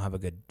 if they don't have a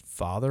good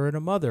father and a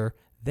mother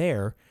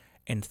there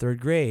in 3rd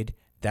grade,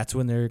 that's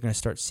when they're going to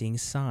start seeing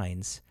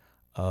signs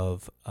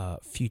of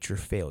future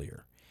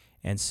failure.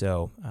 And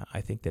so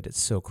I think that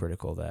it's so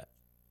critical that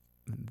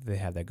they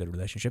have that good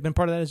relationship. And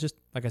part of that is just,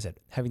 like I said,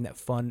 having that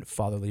fun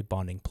fatherly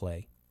bonding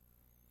play.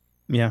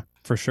 Yeah,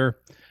 for sure.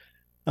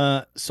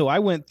 So I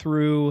went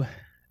through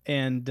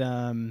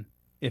and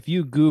if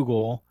you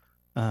Google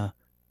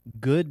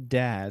good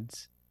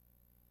dads,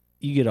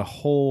 you get a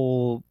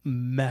whole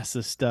mess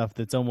of stuff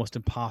that's almost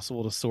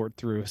impossible to sort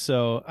through.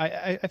 So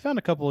I found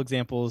a couple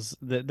examples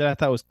that I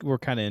thought were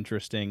kind of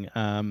interesting.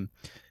 And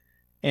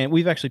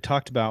we've actually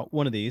talked about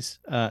one of these.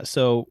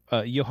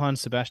 Johann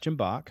Sebastian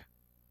Bach,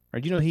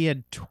 right? You know, he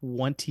had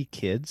 20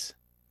 kids.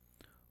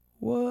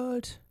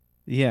 What?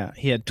 Yeah,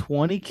 he had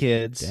 20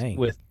 kids. Dang.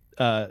 With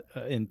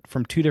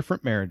from 2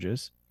 different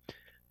marriages.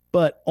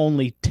 But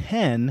only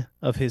 10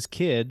 of his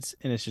kids,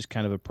 and it's just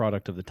kind of a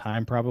product of the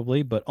time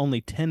probably, but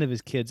only 10 of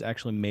his kids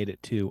actually made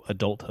it to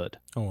adulthood.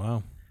 Oh,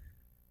 wow.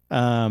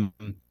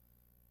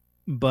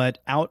 But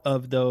out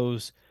of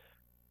those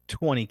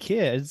 20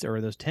 kids, or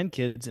those 10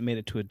 kids that made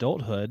it to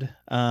adulthood,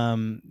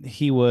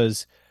 he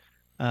was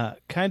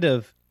kind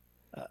of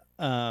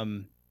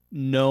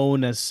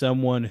known as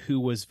someone who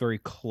was very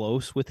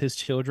close with his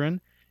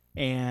children,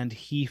 and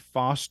he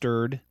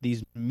fostered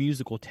these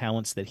musical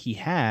talents that he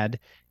had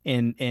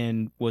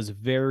and was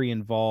very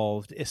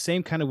involved.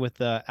 Same kind of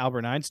with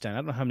Albert Einstein. I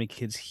don't know how many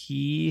kids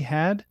he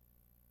had,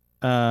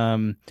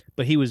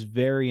 but he was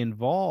very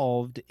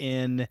involved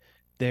in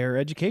their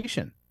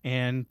education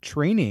and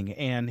training,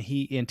 and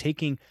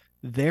taking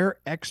their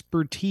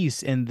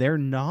expertise and their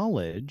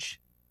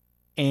knowledge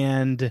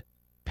and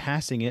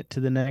passing it to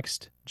the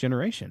next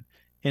generation.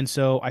 And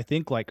so I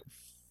think like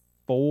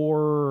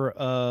 4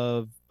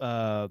 of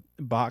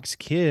Bach's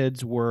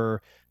kids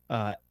were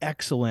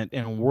excellent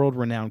and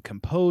world-renowned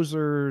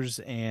composers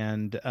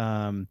and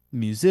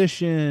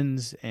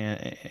musicians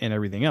and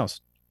everything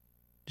else,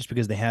 just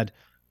because they had,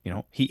 you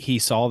know, he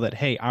saw that,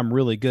 hey, I'm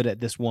really good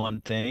at this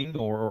one thing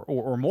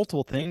or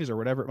multiple things or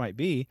whatever it might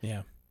be.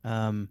 Yeah. So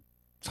I'm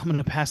going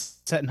to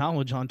pass that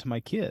knowledge on to my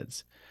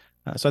kids.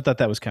 So I thought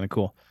that was kind of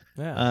cool.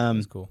 Yeah,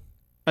 that's cool.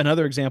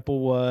 Another example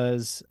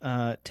was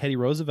Teddy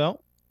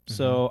Roosevelt.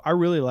 So I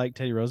really like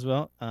Teddy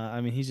Roosevelt.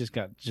 I mean, he's just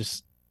got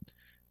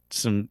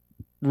some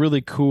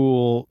really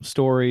cool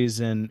stories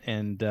and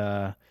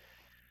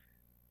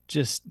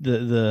just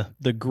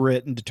the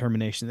grit and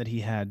determination that he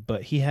had.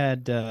 But he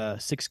had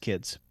 6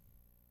 kids,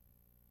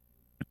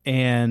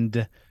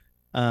 and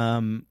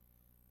I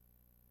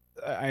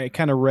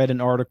kind of read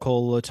an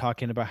article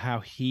talking about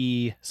how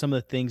some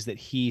of the things that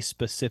he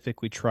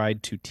specifically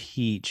tried to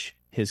teach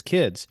his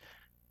kids,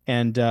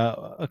 and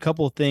a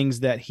couple of things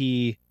that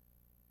he,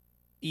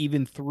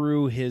 even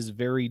through his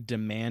very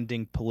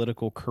demanding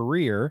political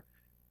career,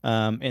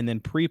 and then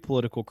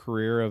pre-political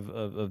career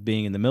of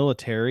being in the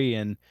military,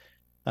 and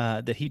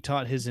that he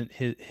taught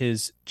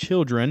his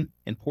children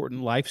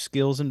important life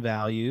skills and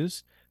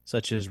values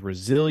such as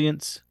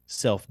resilience,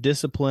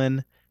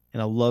 self-discipline,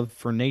 and a love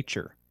for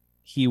nature.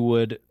 He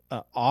would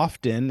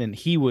loved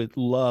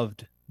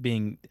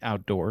being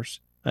outdoors,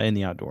 in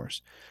the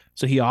outdoors.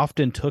 So he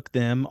often took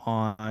them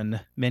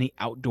on many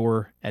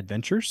outdoor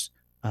adventures,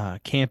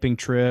 camping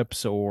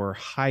trips or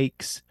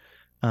hikes,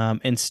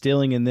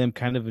 instilling in them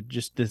kind of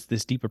just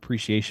this deep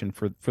appreciation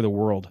for the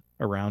world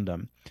around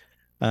them.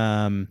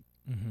 And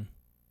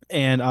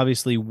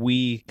obviously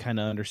we kind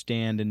of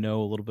understand and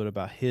know a little bit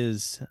about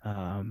his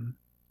kind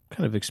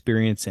of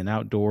experience in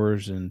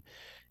outdoors and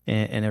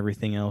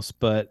everything else.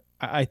 But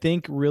I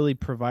think really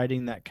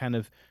providing that kind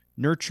of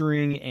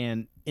nurturing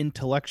and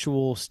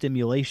intellectual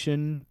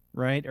stimulation,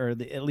 right? Or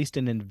at least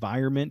an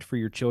environment for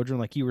your children.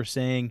 Like you were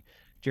saying,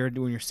 Jared,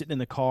 when you're sitting in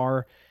the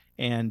car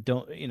and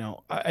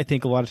I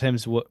think a lot of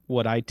times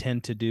what I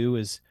tend to do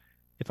is,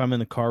 if I'm in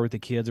the car with the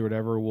kids or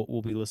whatever,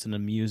 we'll be listening to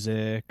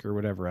music or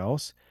whatever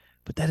else.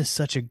 But that is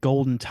such a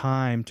golden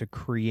time to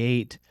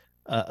create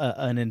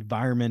an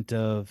environment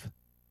of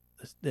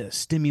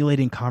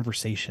stimulating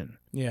conversation.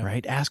 Yeah.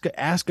 Right.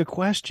 Ask a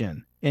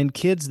question, and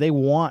kids, they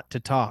want to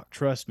talk.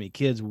 Trust me,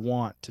 kids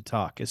want to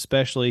talk,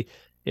 especially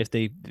if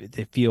they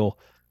feel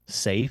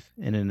safe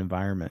in an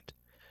environment.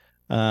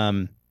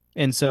 And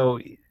so,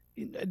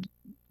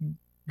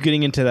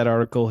 getting into that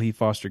article, he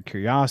fostered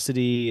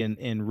curiosity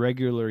and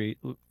regularly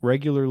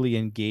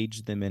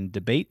engaged them in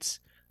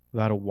debates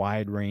about a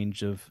wide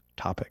range of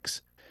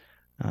topics.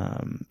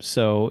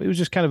 So it was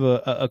just kind of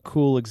a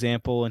cool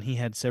example, and he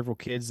had several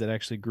kids that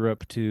actually grew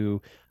up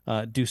to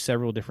do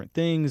several different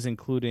things,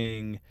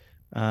 including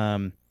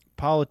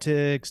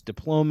politics,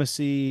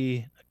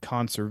 diplomacy,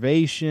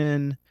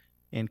 conservation,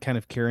 and kind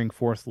of carrying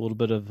forth a little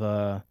bit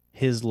of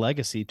his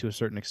legacy to a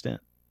certain extent.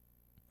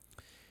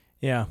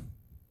 Yeah,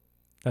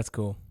 that's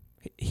cool.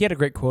 He had a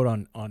great quote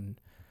on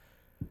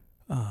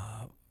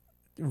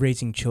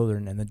raising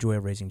children and the joy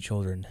of raising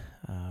children,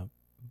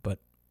 but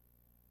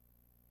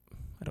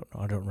I don't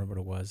know. I don't remember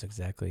what it was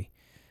exactly,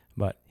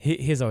 but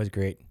he's always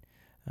great.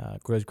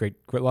 Great,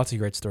 lots of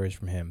great stories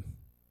from him.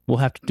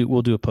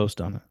 We'll do a post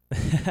on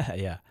it.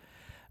 Yeah.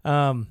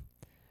 The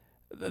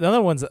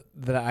other ones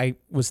that I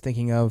was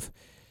thinking of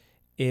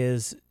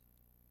is,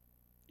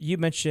 you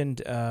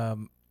mentioned,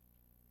 one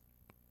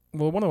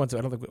of the ones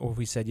I don't think what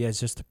we said is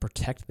just to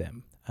protect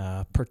them,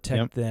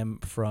 them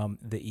from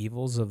the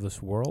evils of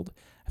this world,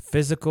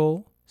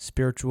 physical,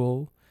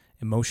 spiritual,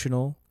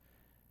 emotional,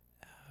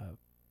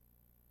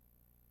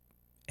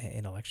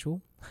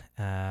 intellectual,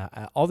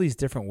 all these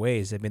different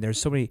ways. I mean, there's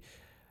so many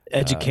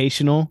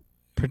educational,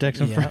 protect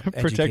them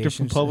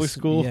from public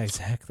school. Yeah,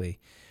 exactly.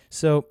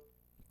 So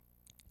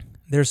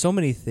there's so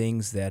many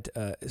things that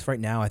right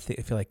now I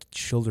feel like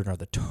children are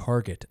the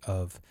target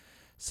of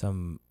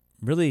some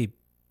really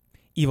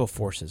evil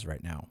forces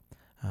right now,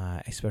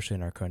 especially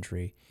in our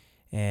country.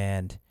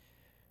 And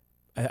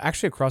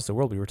actually across the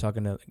world, we were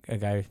talking to a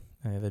guy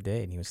the other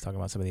day, and he was talking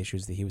about some of the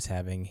issues that he was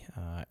having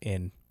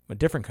in a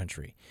different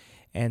country.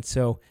 And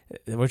so,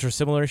 which are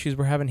similar issues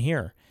we're having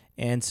here.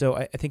 And so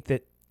I think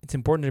that it's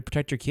important to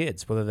protect your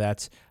kids, whether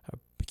that's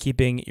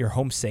keeping your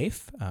home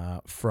safe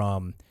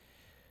from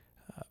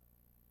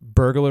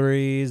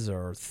burglaries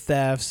or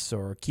thefts,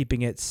 or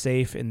keeping it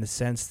safe in the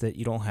sense that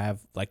you don't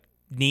have like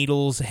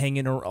needles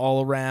hanging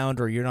all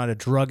around, or you're not a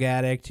drug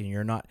addict, and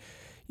you're not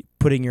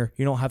you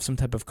don't have some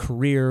type of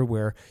career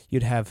where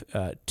you'd have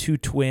two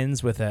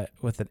twins with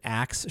an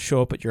axe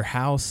show up at your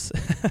house.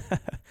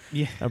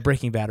 Yeah, a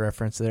Breaking Bad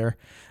reference there.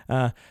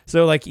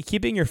 So like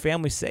keeping your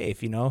family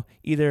safe,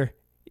 either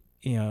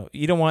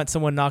you don't want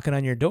someone knocking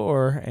on your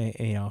door,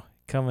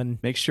 coming.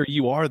 Make sure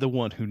you are the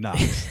one who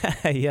knocks.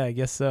 Yeah, I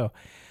guess so.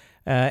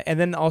 And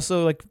then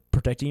also like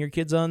protecting your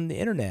kids on the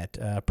internet,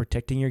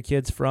 protecting your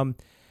kids from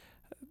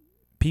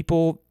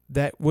people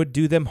that would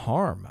do them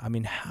harm. I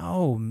mean,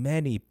 how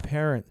many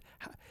parents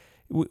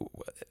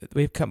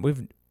we've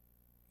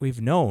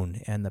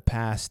known in the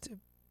past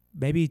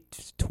maybe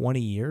 20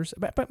 years,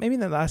 but maybe in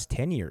the last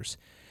 10 years,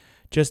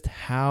 just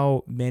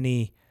how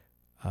many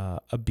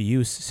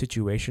abuse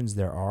situations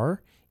there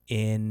are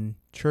in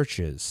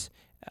churches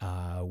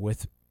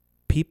with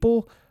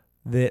people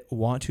that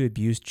want to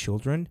abuse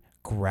children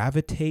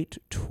gravitate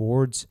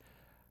towards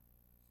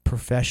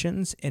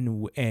professions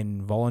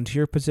and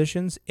volunteer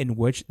positions in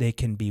which they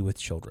can be with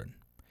children.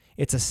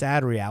 It's a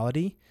sad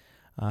reality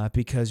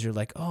because you're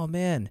like, oh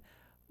man,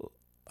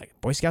 like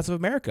Boy Scouts of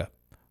America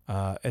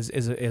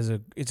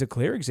is a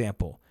clear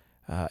example.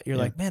 You're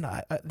like, man,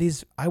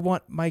 I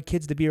want my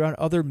kids to be around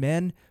other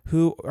men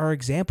who are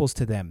examples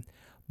to them.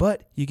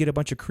 But you get a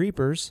bunch of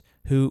creepers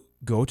who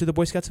go to the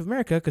Boy Scouts of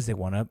America because they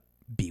want to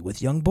be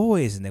with young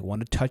boys and they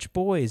want to touch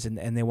boys and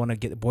they want to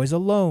get the boys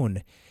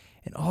alone.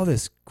 And all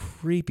this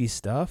creepy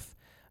stuff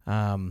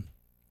that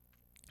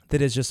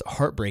is just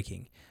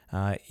heartbreaking.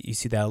 You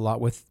see that a lot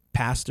with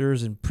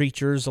pastors and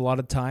preachers a lot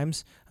of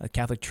times. The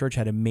Catholic Church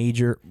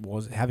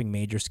was having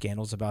major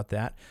scandals about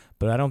that.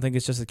 But I don't think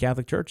it's just the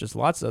Catholic Church. It's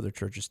lots of other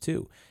churches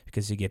too,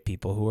 because you get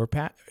people who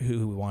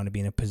want to be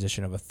in a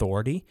position of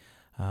authority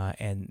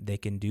and they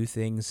can do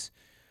things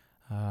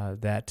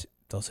that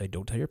they'll say,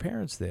 don't tell your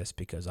parents this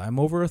because I'm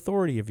over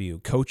authority of you.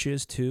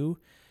 Coaches too.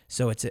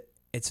 So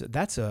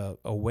that's a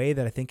way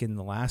that I think in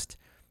the last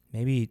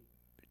maybe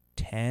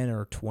 10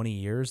 or 20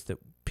 years that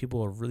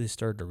people have really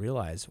started to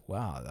realize,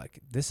 wow, like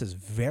this is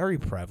very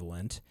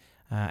prevalent,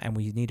 and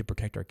we need to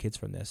protect our kids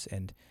from this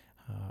and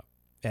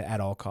at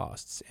all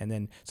costs. And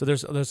then so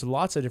there's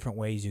lots of different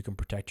ways you can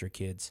protect your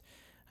kids,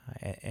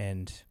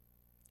 and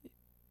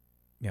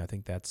I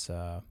think that's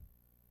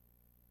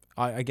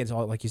against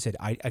all, like you said,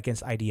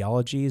 against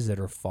ideologies that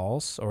are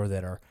false or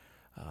that are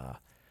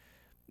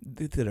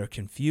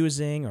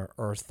confusing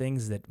or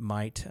things that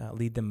might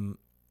lead them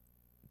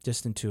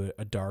just into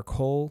a dark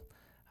hole.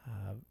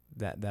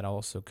 That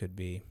also could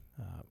be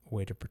a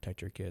way to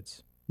protect your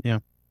kids. Yeah.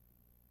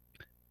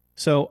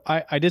 So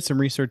I did some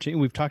researching.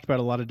 We've talked about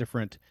a lot of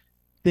different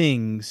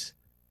things,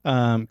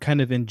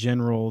 kind of in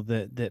general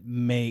that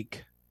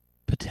make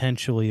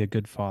potentially a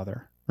good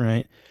father,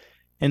 right?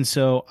 And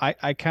so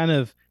I kind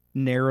of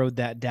narrowed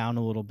that down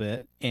a little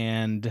bit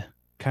and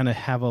kind of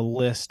have a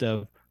list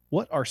of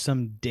what are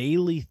some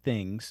daily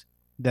things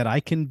that I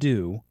can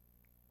do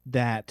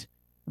that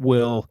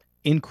will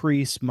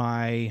increase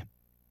my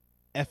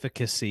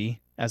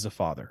efficacy as a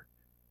father,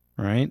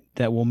 right?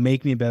 That will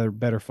make me a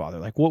better father.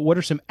 Like what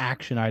are some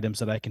action items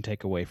that I can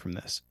take away from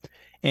this?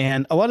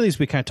 And a lot of these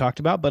we kind of talked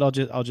about, but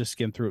I'll just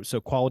skim through it. So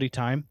quality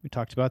time, we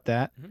talked about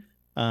that.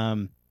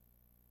 Mm-hmm.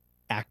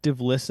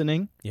 Active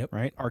listening, yep.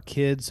 Right? Our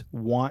kids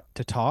want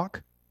to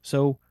talk,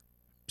 so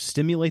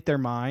stimulate their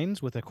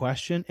minds with a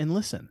question and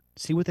listen.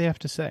 See what they have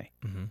to say.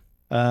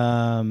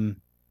 Mm-hmm.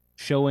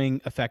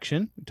 Showing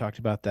affection, we talked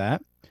about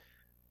that.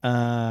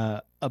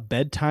 A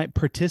bedtime,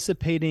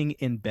 participating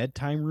in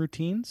bedtime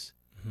routines.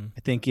 Mm-hmm.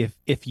 I think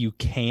if you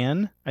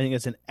can, I think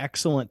it's an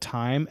excellent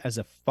time as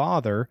a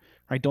father,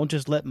 right? Don't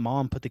just let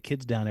mom put the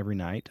kids down every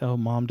night. Oh,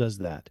 mom does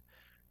that,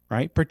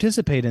 right?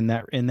 Participate in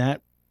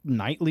that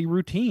nightly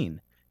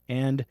routine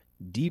and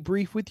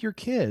debrief with your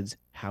kids.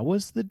 How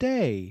was the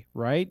day,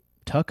 right?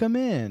 Tuck them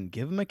in,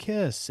 give them a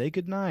kiss, say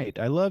goodnight.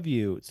 I love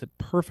you. It's a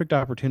perfect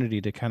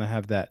opportunity to kind of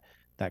have that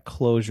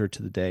closure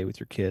to the day with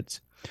your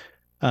kids.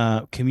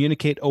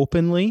 Communicate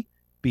openly,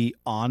 be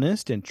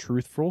honest and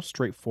truthful,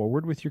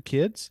 straightforward with your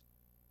kids.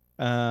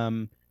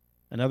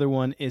 Another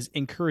one is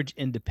encourage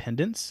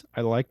independence.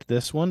 I liked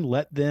this one.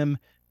 Let them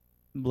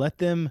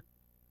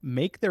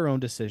make their own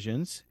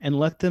decisions and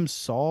let them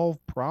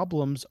solve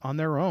problems on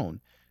their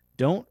own.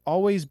 Don't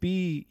always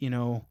be,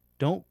 don't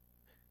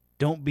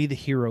be the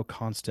hero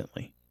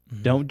constantly,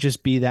 Mm-hmm. Don't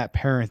just be that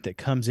parent that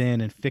comes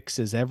in and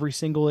fixes every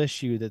single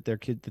issue that their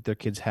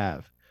kids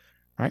have.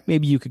 Right?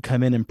 Maybe you could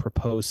come in and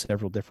propose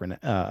several different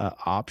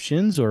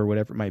options or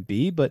whatever it might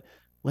be, but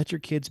let your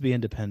kids be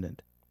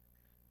independent.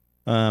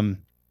 And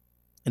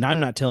I'm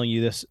not telling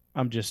you this.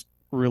 I'm just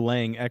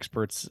relaying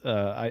experts'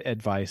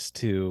 advice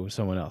to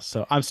someone else.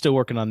 So I'm still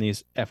working on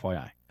these,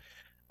 FYI.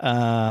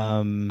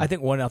 I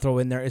think one I'll throw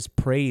in there is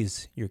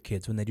praise your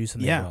kids when they do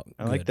something well.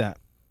 I like that.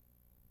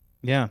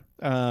 Yeah.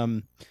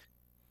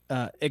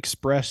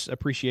 Express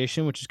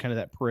appreciation, which is kind of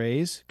that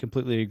praise.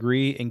 Completely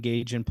agree.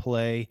 Engage in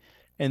play.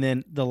 And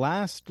then the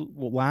last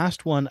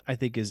one I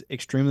think is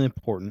extremely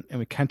important, and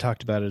we kind of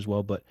talked about it as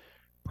well, but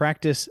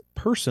practice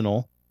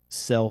personal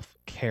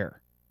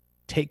self-care.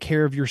 Take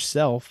care of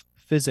yourself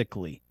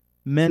physically,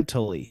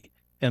 mentally,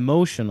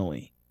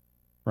 emotionally,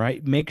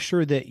 right? Make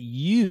sure that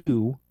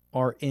you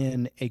are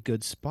in a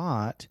good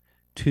spot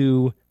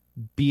to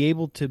be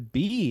able to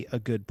be a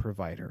good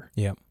provider.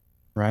 Yeah.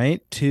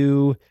 Right?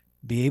 To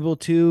be able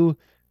to,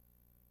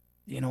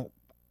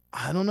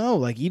 I don't know,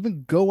 like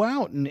even go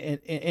out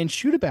and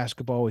shoot a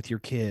basketball with your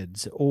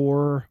kids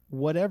or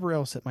whatever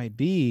else it might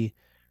be,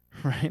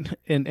 right?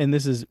 And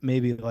this is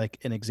maybe like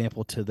an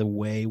example to the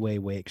way, way,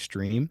 way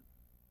extreme.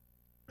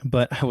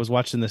 But I was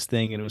watching this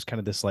thing and it was kind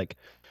of this like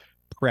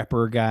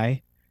prepper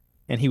guy,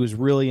 and he was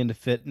really into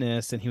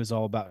fitness, and he was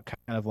all about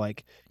kind of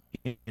like,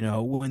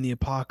 when the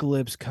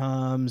apocalypse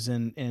comes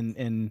and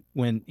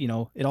when,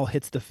 it all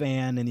hits the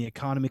fan and the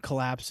economy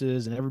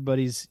collapses and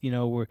everybody's,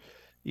 the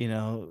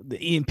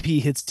EMP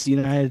hits the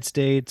United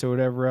States or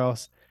whatever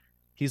else.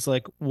 He's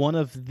like, one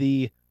of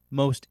the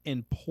most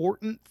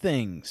important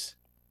things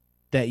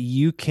that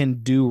you can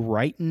do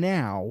right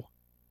now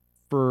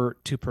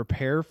to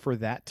prepare for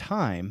that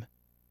time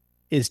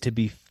is to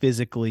be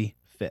physically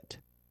fit.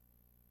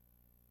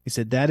 He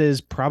said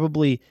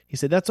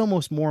that's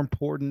almost more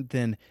important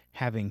than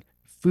having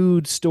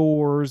food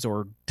stores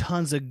or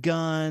tons of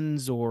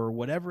guns or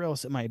whatever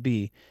else it might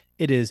be.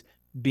 It is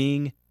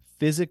being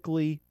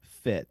physically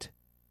fit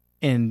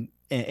and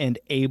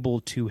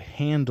able to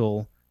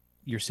handle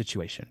your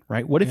situation,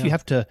 right? What if you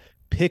have to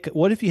pick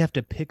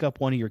up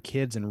one of your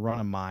kids and run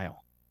a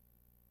mile,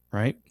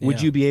 right? Yeah.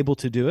 Would you be able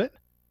to do it?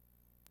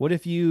 What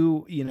if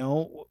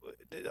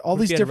all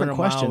these different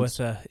questions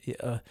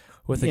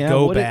with a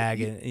go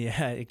bag and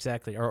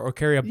exactly, or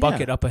carry a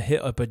bucket up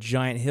a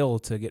giant hill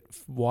to get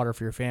water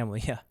for your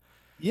family.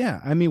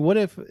 Yeah. I mean, what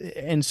if?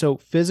 And so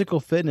physical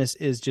fitness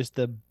is just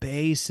the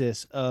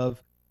basis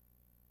of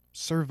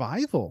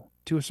survival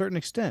to a certain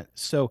extent.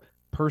 So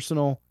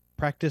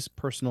practice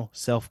personal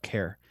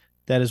self-care.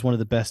 That is one of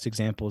the best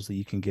examples that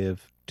you can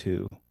give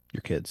to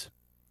your kids.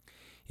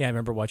 Yeah, I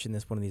remember watching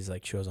one of these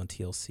like shows on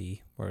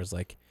TLC where it was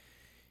like,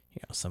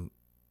 some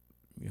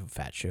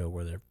fat show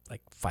where they're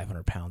like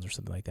 500 pounds or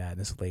something like that. And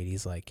this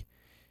lady's like,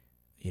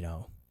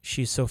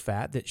 she's so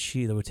fat that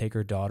she would take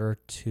her daughter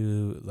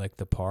to like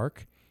the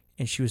park,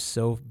 and she was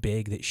so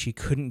big that she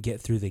couldn't get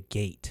through the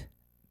gate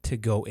to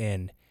go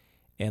in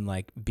and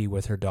like be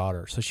with her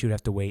daughter. So she would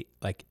have to wait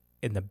like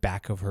in the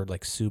back of her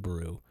like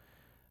Subaru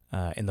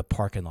in the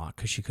parking lot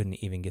because she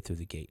couldn't even get through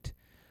the gate.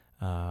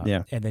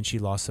 And then she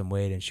lost some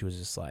weight, and she was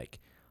just like,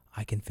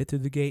 I can fit through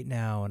the gate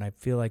now, and I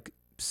feel like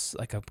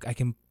I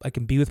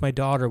can be with my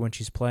daughter when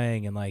she's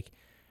playing, and like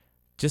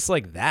just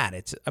like that.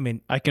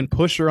 I can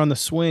push her on the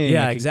swing.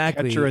 Yeah,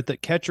 exactly.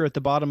 Catch her at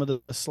the bottom of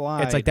the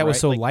slide. It's like that was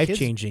so life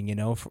changing,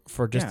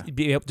 for just to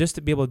be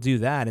able to do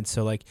that. And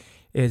so like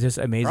it's just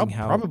amazing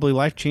how probably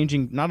life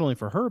changing not only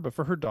for her but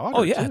for her daughter.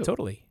 Oh yeah, too.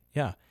 Totally.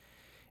 Yeah.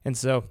 And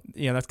so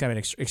that's kind of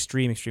an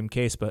extreme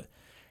case, but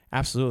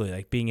absolutely,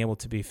 like being able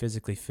to be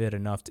physically fit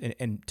enough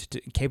and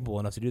capable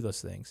enough to do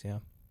those things. Yeah,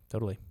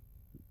 totally.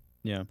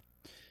 Yeah.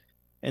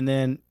 And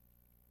then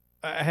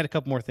I had a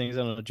couple more things.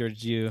 I don't know,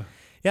 George, you?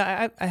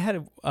 Yeah, I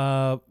had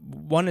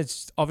one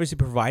is obviously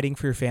providing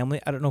for your family.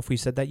 I don't know if we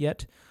said that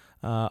yet.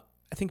 I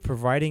think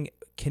providing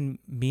can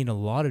mean a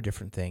lot of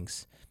different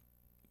things.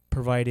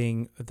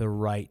 Providing the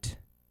right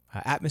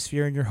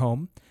atmosphere in your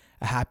home,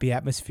 a happy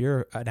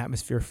atmosphere, an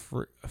atmosphere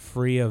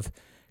free of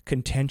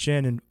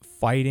contention and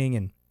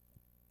fighting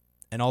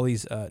and all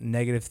these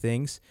negative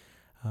things.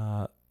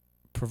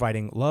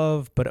 Providing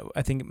love, but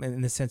I think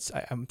in the sense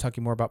I'm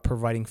talking more about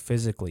providing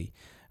physically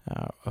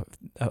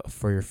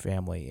for your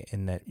family,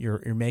 in that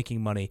you're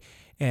making money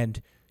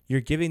and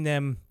you're giving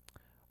them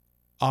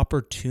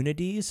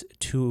opportunities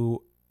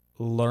to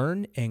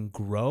learn and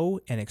grow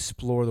and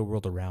explore the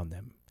world around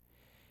them.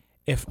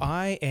 If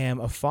I am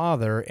a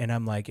father and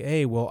I'm like,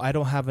 hey, well, I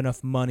don't have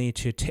enough money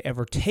to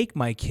ever take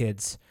my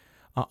kids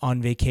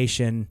on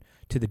vacation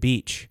to the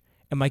beach,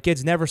 and my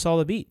kids never saw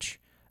the beach,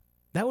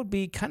 that would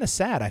be kind of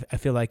sad, I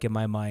feel like, in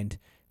my mind,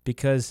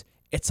 because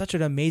it's such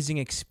an amazing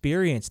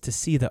experience to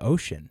see the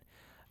ocean.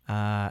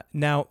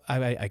 Now,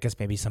 I guess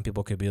maybe some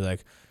people could be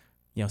like,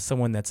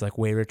 someone that's like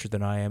way richer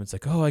than I am, it's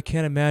like, oh, I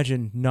can't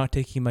imagine not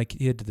taking my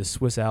kid to the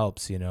Swiss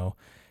Alps,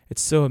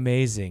 it's so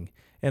amazing.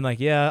 And like,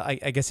 yeah,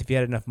 I guess if you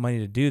had enough money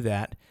to do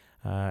that,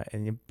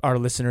 And our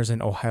listeners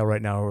in Ohio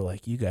right now are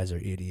like, you guys are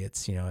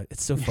idiots.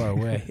 It's so far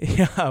away.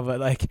 Yeah, but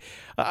like,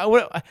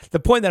 the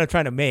point that I'm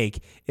trying to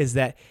make is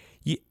that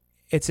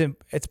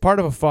it's part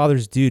of a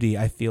father's duty,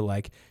 I feel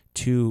like,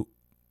 to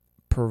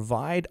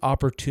provide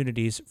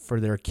opportunities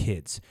for their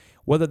kids.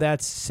 Whether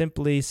that's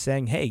simply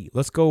saying, hey,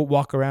 let's go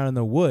walk around in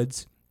the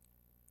woods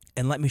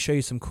and let me show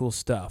you some cool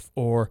stuff,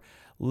 or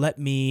let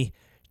me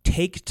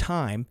take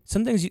time.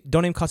 Some things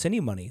don't even cost any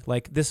money.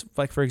 Like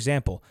for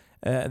example,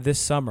 this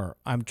summer,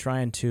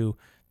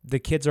 the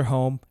kids are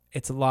home.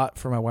 It's a lot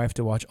for my wife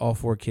to watch all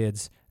 4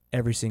 kids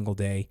every single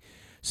day.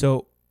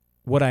 So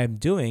what I'm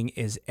doing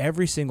is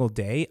every single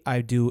day I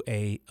do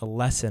a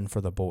lesson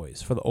for the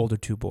boys, for the older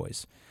 2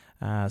 boys.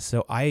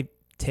 So I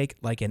take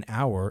like an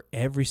hour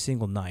every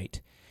single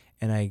night,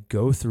 and I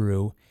go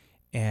through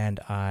and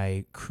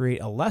I create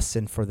a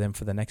lesson for them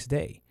for the next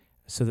day,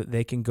 so that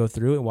they can go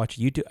through and watch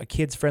a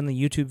kids-friendly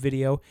YouTube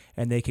video,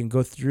 and they can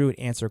go through and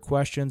answer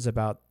questions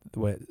about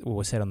what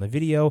was said on the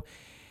video.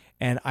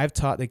 And I've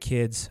taught the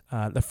kids,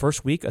 the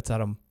first week I taught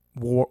them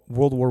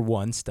World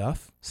War I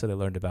stuff, so they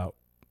learned about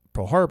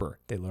Pearl Harbor.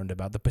 They learned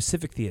about the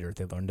Pacific Theater.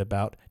 They learned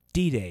about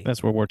D-Day.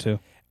 That's World War II.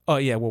 Oh,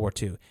 yeah, World War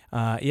II.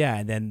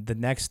 And then the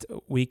next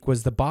week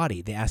was the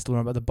body. They asked to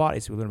learn about the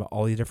body, so we learned about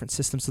all the different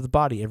systems of the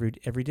body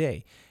every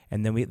day.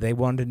 And then they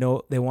wanted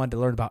to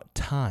learn about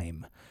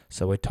time.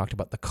 So we talked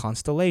about the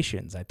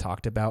constellations. I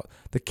talked about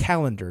the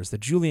calendars, the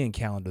Julian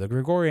calendar, the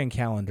Gregorian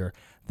calendar,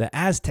 the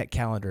Aztec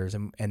calendars,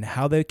 and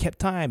how they kept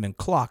time, and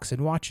clocks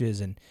and watches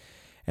and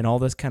all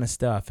this kind of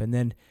stuff. And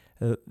then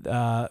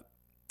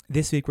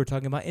this week we're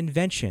talking about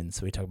inventions.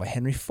 So we talked about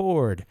Henry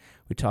Ford.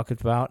 We talked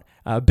about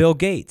Bill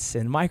Gates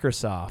and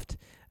Microsoft.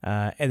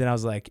 And then I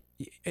was like,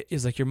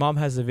 it's like, your mom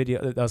has a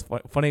video. That was a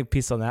funny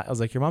piece on that. I was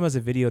like, your mom has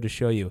a video to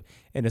show you.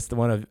 And it's the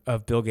one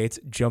of Bill Gates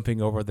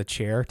jumping over the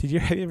chair. Have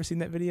you ever seen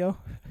that video?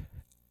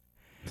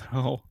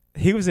 No.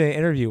 He was in an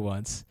interview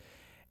once,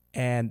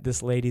 and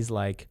this lady's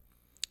like,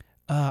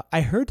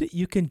 I heard that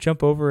you can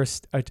jump over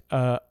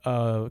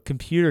a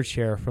computer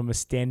chair from a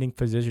standing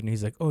position.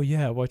 He's like, oh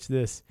yeah, watch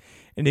this.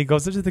 And he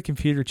goes up to the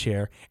computer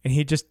chair, and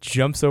he just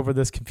jumps over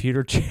this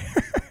computer chair.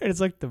 It's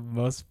like the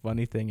most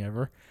funny thing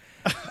ever.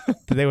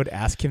 They would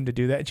ask him to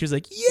do that, and she was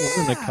like, yeah,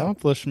 what an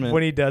accomplishment.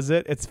 When he does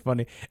it, it's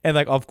funny. And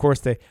like, of course,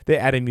 they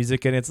added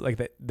music in. It's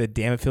like the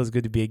Damn It Feels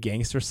Good to Be a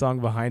Gangster song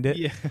behind it.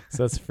 Yeah.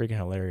 So it's freaking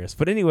hilarious.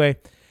 But anyway,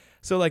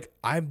 so like,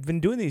 I've been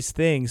doing these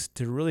things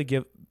to really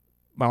give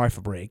my wife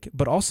a break,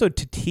 but also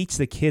to teach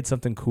the kids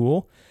something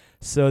cool,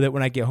 so that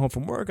when I get home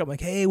from work, I'm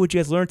like, hey, what'd you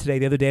guys learn today?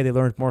 The other day, they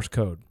learned Morse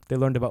code. They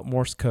learned about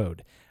Morse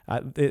code.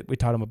 We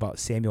taught them about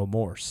Samuel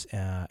Morse,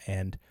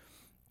 and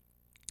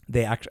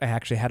I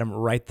actually had them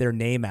write their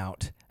name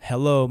out.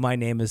 Hello, my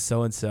name is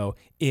so-and-so,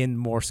 in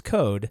Morse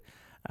code,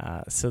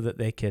 so that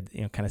they could,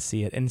 kind of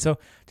see it. And so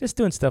just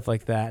doing stuff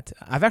like that.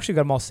 I've actually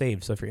got them all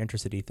saved, so if you're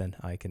interested, Ethan,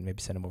 I can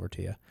maybe send them over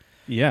to you.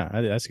 Yeah,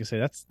 I was going to say,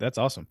 that's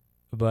awesome.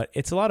 But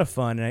it's a lot of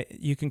fun, and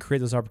you can create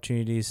those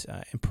opportunities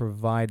and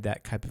provide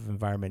that type of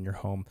environment in your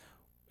home.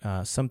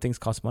 Some things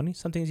cost money.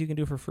 Some things you can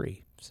do for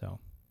free. So,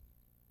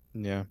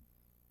 yeah,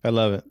 I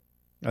love it.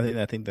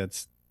 I think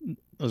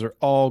those are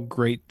all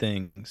great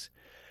things.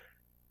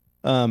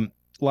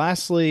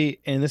 Lastly,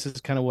 and this is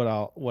kind of what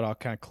I'll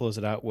kind of close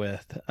it out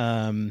with.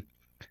 I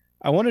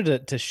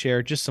wanted to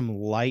share just some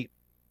light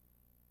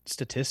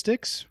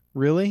statistics,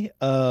 really,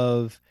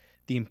 of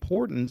the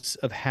importance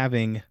of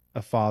having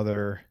a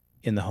father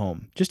in the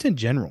home, just in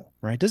general,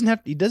 right?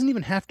 He doesn't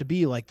even have to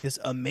be like this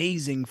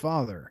amazing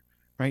father,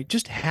 right?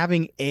 Just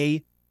having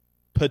a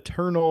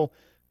paternal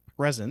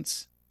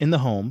presence in the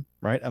home,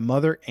 right? A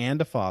mother and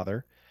a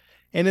father,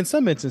 and in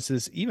some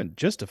instances, even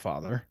just a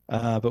father,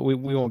 but we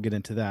won't get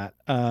into that,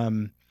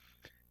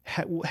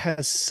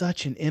 has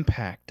such an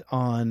impact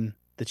on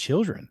the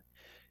children.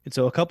 And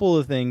so a couple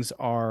of things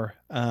are,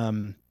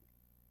 number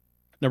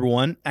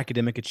one,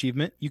 academic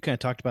achievement. You kind of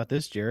talked about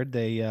this, Jared.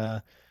 They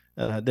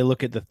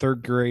look at the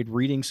 3rd grade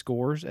reading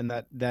scores, and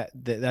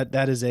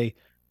that is a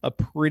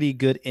pretty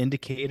good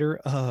indicator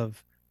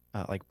of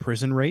like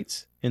prison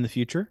rates in the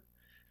future.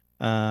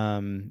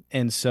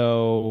 And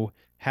so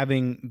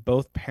having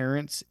both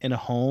parents in a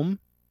home,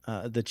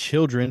 the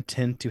children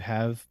tend to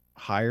have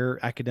higher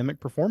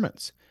academic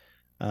performance,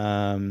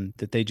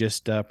 that they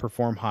just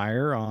perform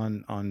higher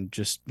on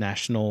just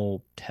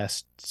national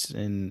tests,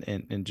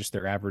 and just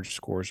their average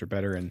scores are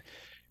better in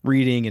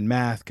reading and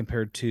math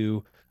compared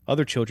to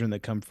other children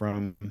that come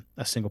from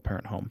a single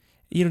parent home.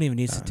 You don't even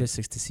need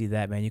statistics to see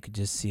that, man. You could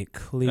just see it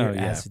clear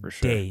as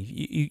day. Sure.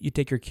 You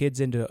take your kids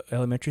into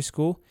elementary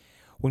school.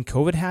 When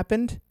COVID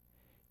happened,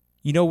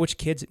 you know which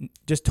kids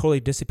just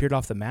totally disappeared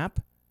off the map?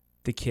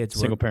 The kids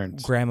single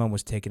parents. Grandma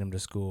was taking them to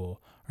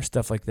school or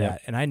stuff like that.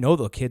 Yep. And I know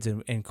the kids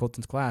in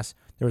Colton's class,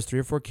 there was 3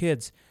 or 4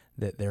 kids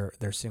that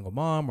their single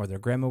mom or their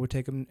grandma would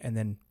take them, and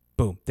then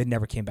boom, they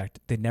never came back.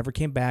 They never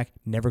came back,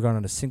 never gone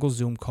on a single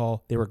Zoom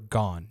call. They were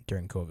gone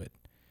during COVID.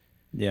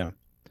 Yeah.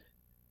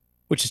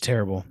 Which is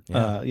terrible.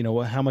 Yeah.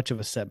 How much of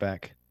a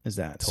setback is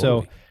that?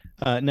 Totally.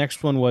 So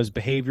next one was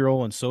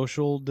behavioral and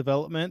social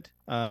development.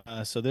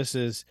 So this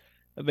is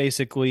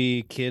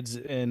basically kids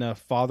in a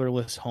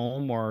fatherless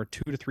home are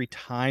 2 to 3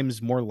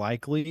 times more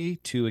likely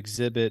to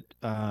exhibit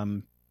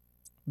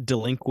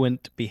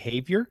delinquent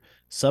behavior,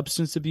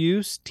 substance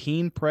abuse,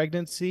 teen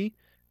pregnancy,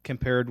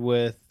 compared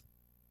with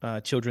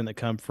children that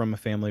come from a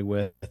family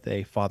with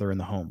a father in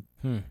the home.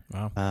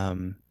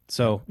 Wow.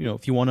 So,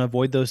 if you want to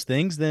avoid those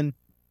things, then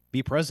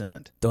be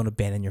present. Don't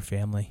abandon your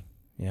family.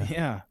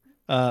 Yeah.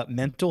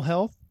 Mental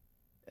health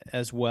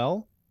as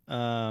well.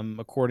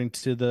 According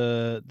to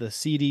the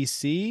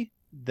CDC,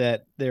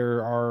 that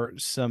there are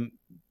some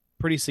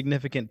pretty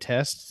significant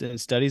tests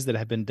and studies that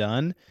have been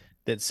done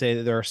that say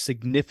that there are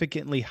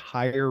significantly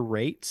higher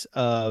rates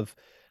of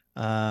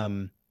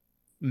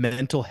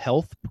mental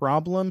health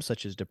problems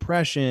such as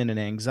depression and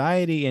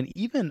anxiety and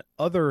even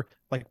other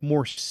like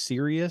more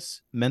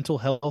serious mental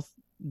health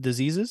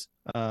diseases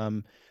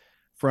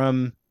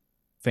from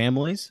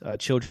families,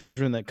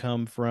 children that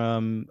come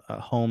from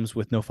homes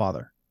with no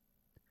father.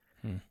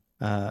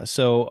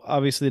 So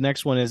obviously the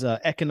next one is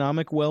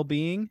economic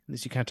well-being.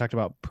 This you kind of talked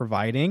about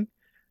providing.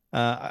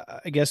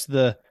 I guess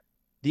the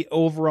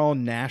overall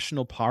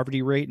national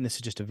poverty rate, and this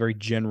is just a very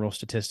general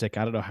statistic.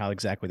 I don't know how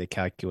exactly they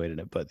calculated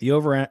it, but the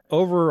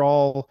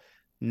overall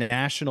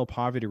national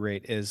poverty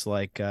rate is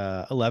like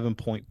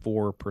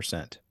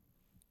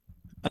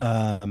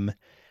 11.4%.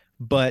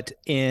 But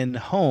in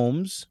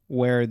homes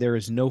where there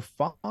is no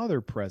father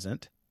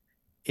present,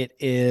 it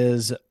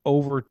is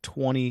over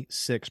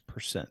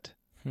 26%.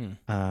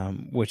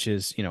 Which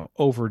is,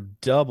 over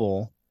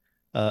double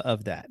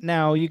of that.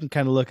 Now you can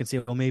kind of look and say,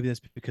 well, maybe that's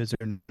because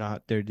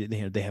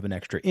they have an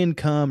extra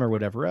income or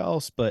whatever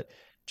else, but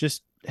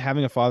just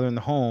having a father in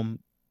the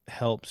home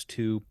helps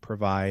to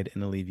provide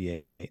and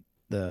alleviate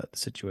the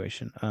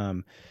situation.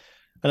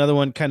 Another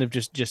one, kind of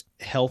just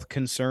health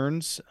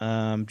concerns,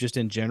 just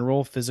in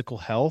general, physical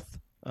health.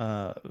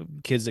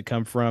 Kids that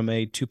come from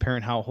a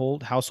 2-parent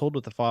household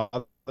with a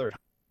father at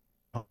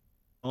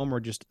home are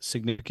just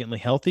significantly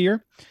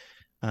healthier.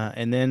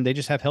 And then they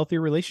just have healthier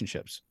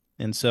relationships.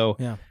 And so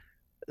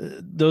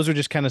those are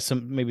just kind of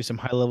some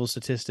high level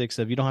statistics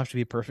of you don't have to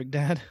be a perfect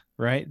dad,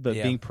 right? But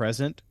being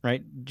present,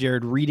 right?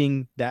 Jared,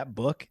 reading that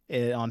book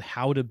on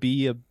how to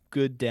be a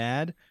good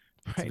dad,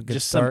 right?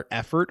 Just start. Some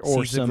effort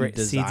or some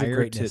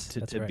desire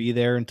to be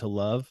there and to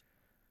love.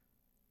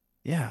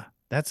 Yeah,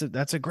 that's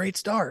a great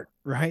start,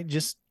 right?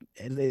 Just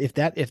if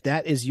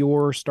that is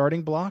your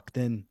starting block,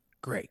 then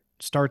great,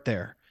 start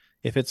there.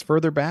 If it's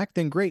further back,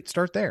 then great,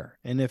 start there.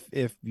 And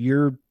if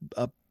you're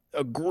a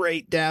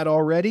great dad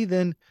already,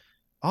 then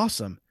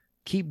awesome.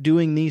 Keep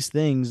doing these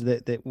things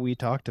that we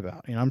talked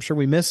about. I'm sure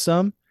we missed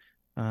some.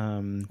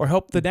 Or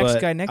help the next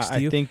guy next to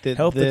you. I think that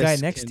help the guy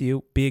next to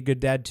you be a good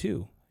dad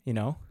too,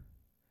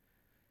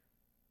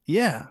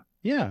 Yeah,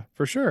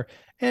 for sure.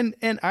 And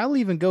I'll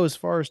even go as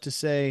far as to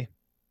say,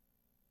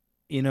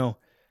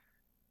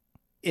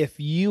 if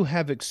you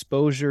have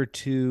exposure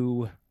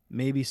to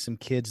maybe some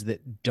kids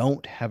that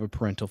don't have a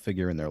parental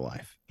figure in their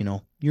life,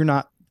 you're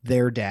not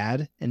their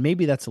dad, and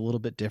maybe that's a little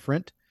bit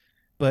different,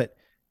 but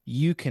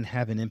you can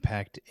have an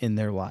impact in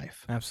their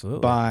life.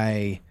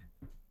 Absolutely.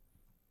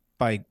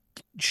 By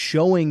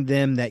showing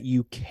them that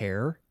you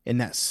care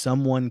and that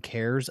someone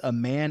cares, a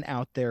man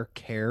out there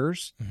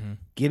cares,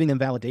 giving them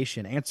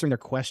validation, answering their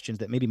questions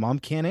that maybe mom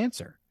can't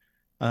answer.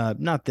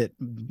 Not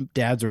that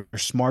dads are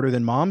smarter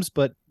than moms,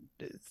 but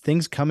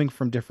things coming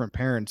from different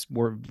parents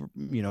were,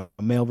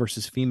 male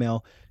versus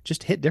female,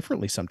 just hit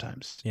differently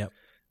sometimes. Yep.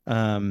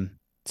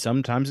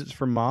 Sometimes it's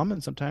from mom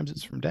and sometimes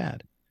it's from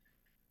dad.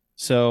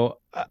 So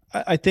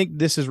I think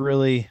this is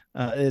really,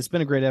 it's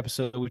been a great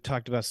episode. We've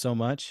talked about so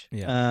much.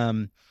 Yeah.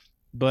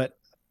 But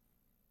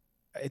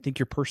I think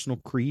your personal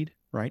creed,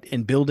 right,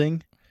 and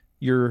building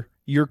your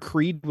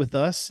creed with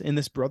us in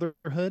this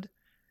brotherhood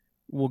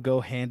will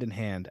go hand in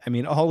hand. I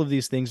mean, all of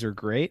these things are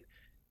great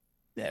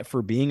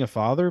for being a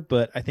father,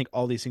 but I think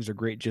all these things are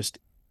great just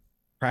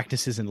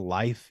practices in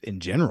life in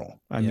general.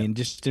 I mean,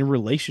 just in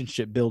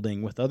relationship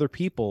building with other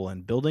people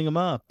and building them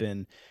up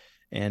and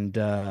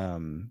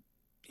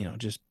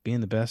just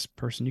being the best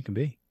person you can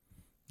be.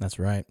 That's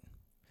right.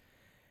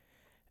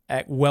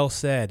 Well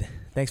said.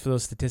 Thanks for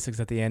those statistics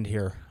at the end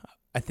here.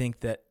 I think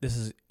that this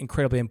is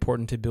incredibly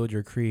important to build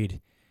your creed.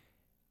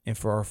 And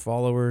for our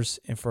followers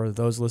and for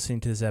those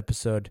listening to this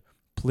episode,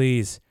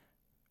 please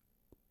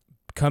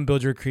come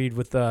build your creed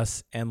with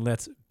us and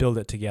let's build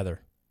it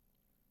together.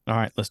 All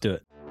right, let's do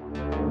it.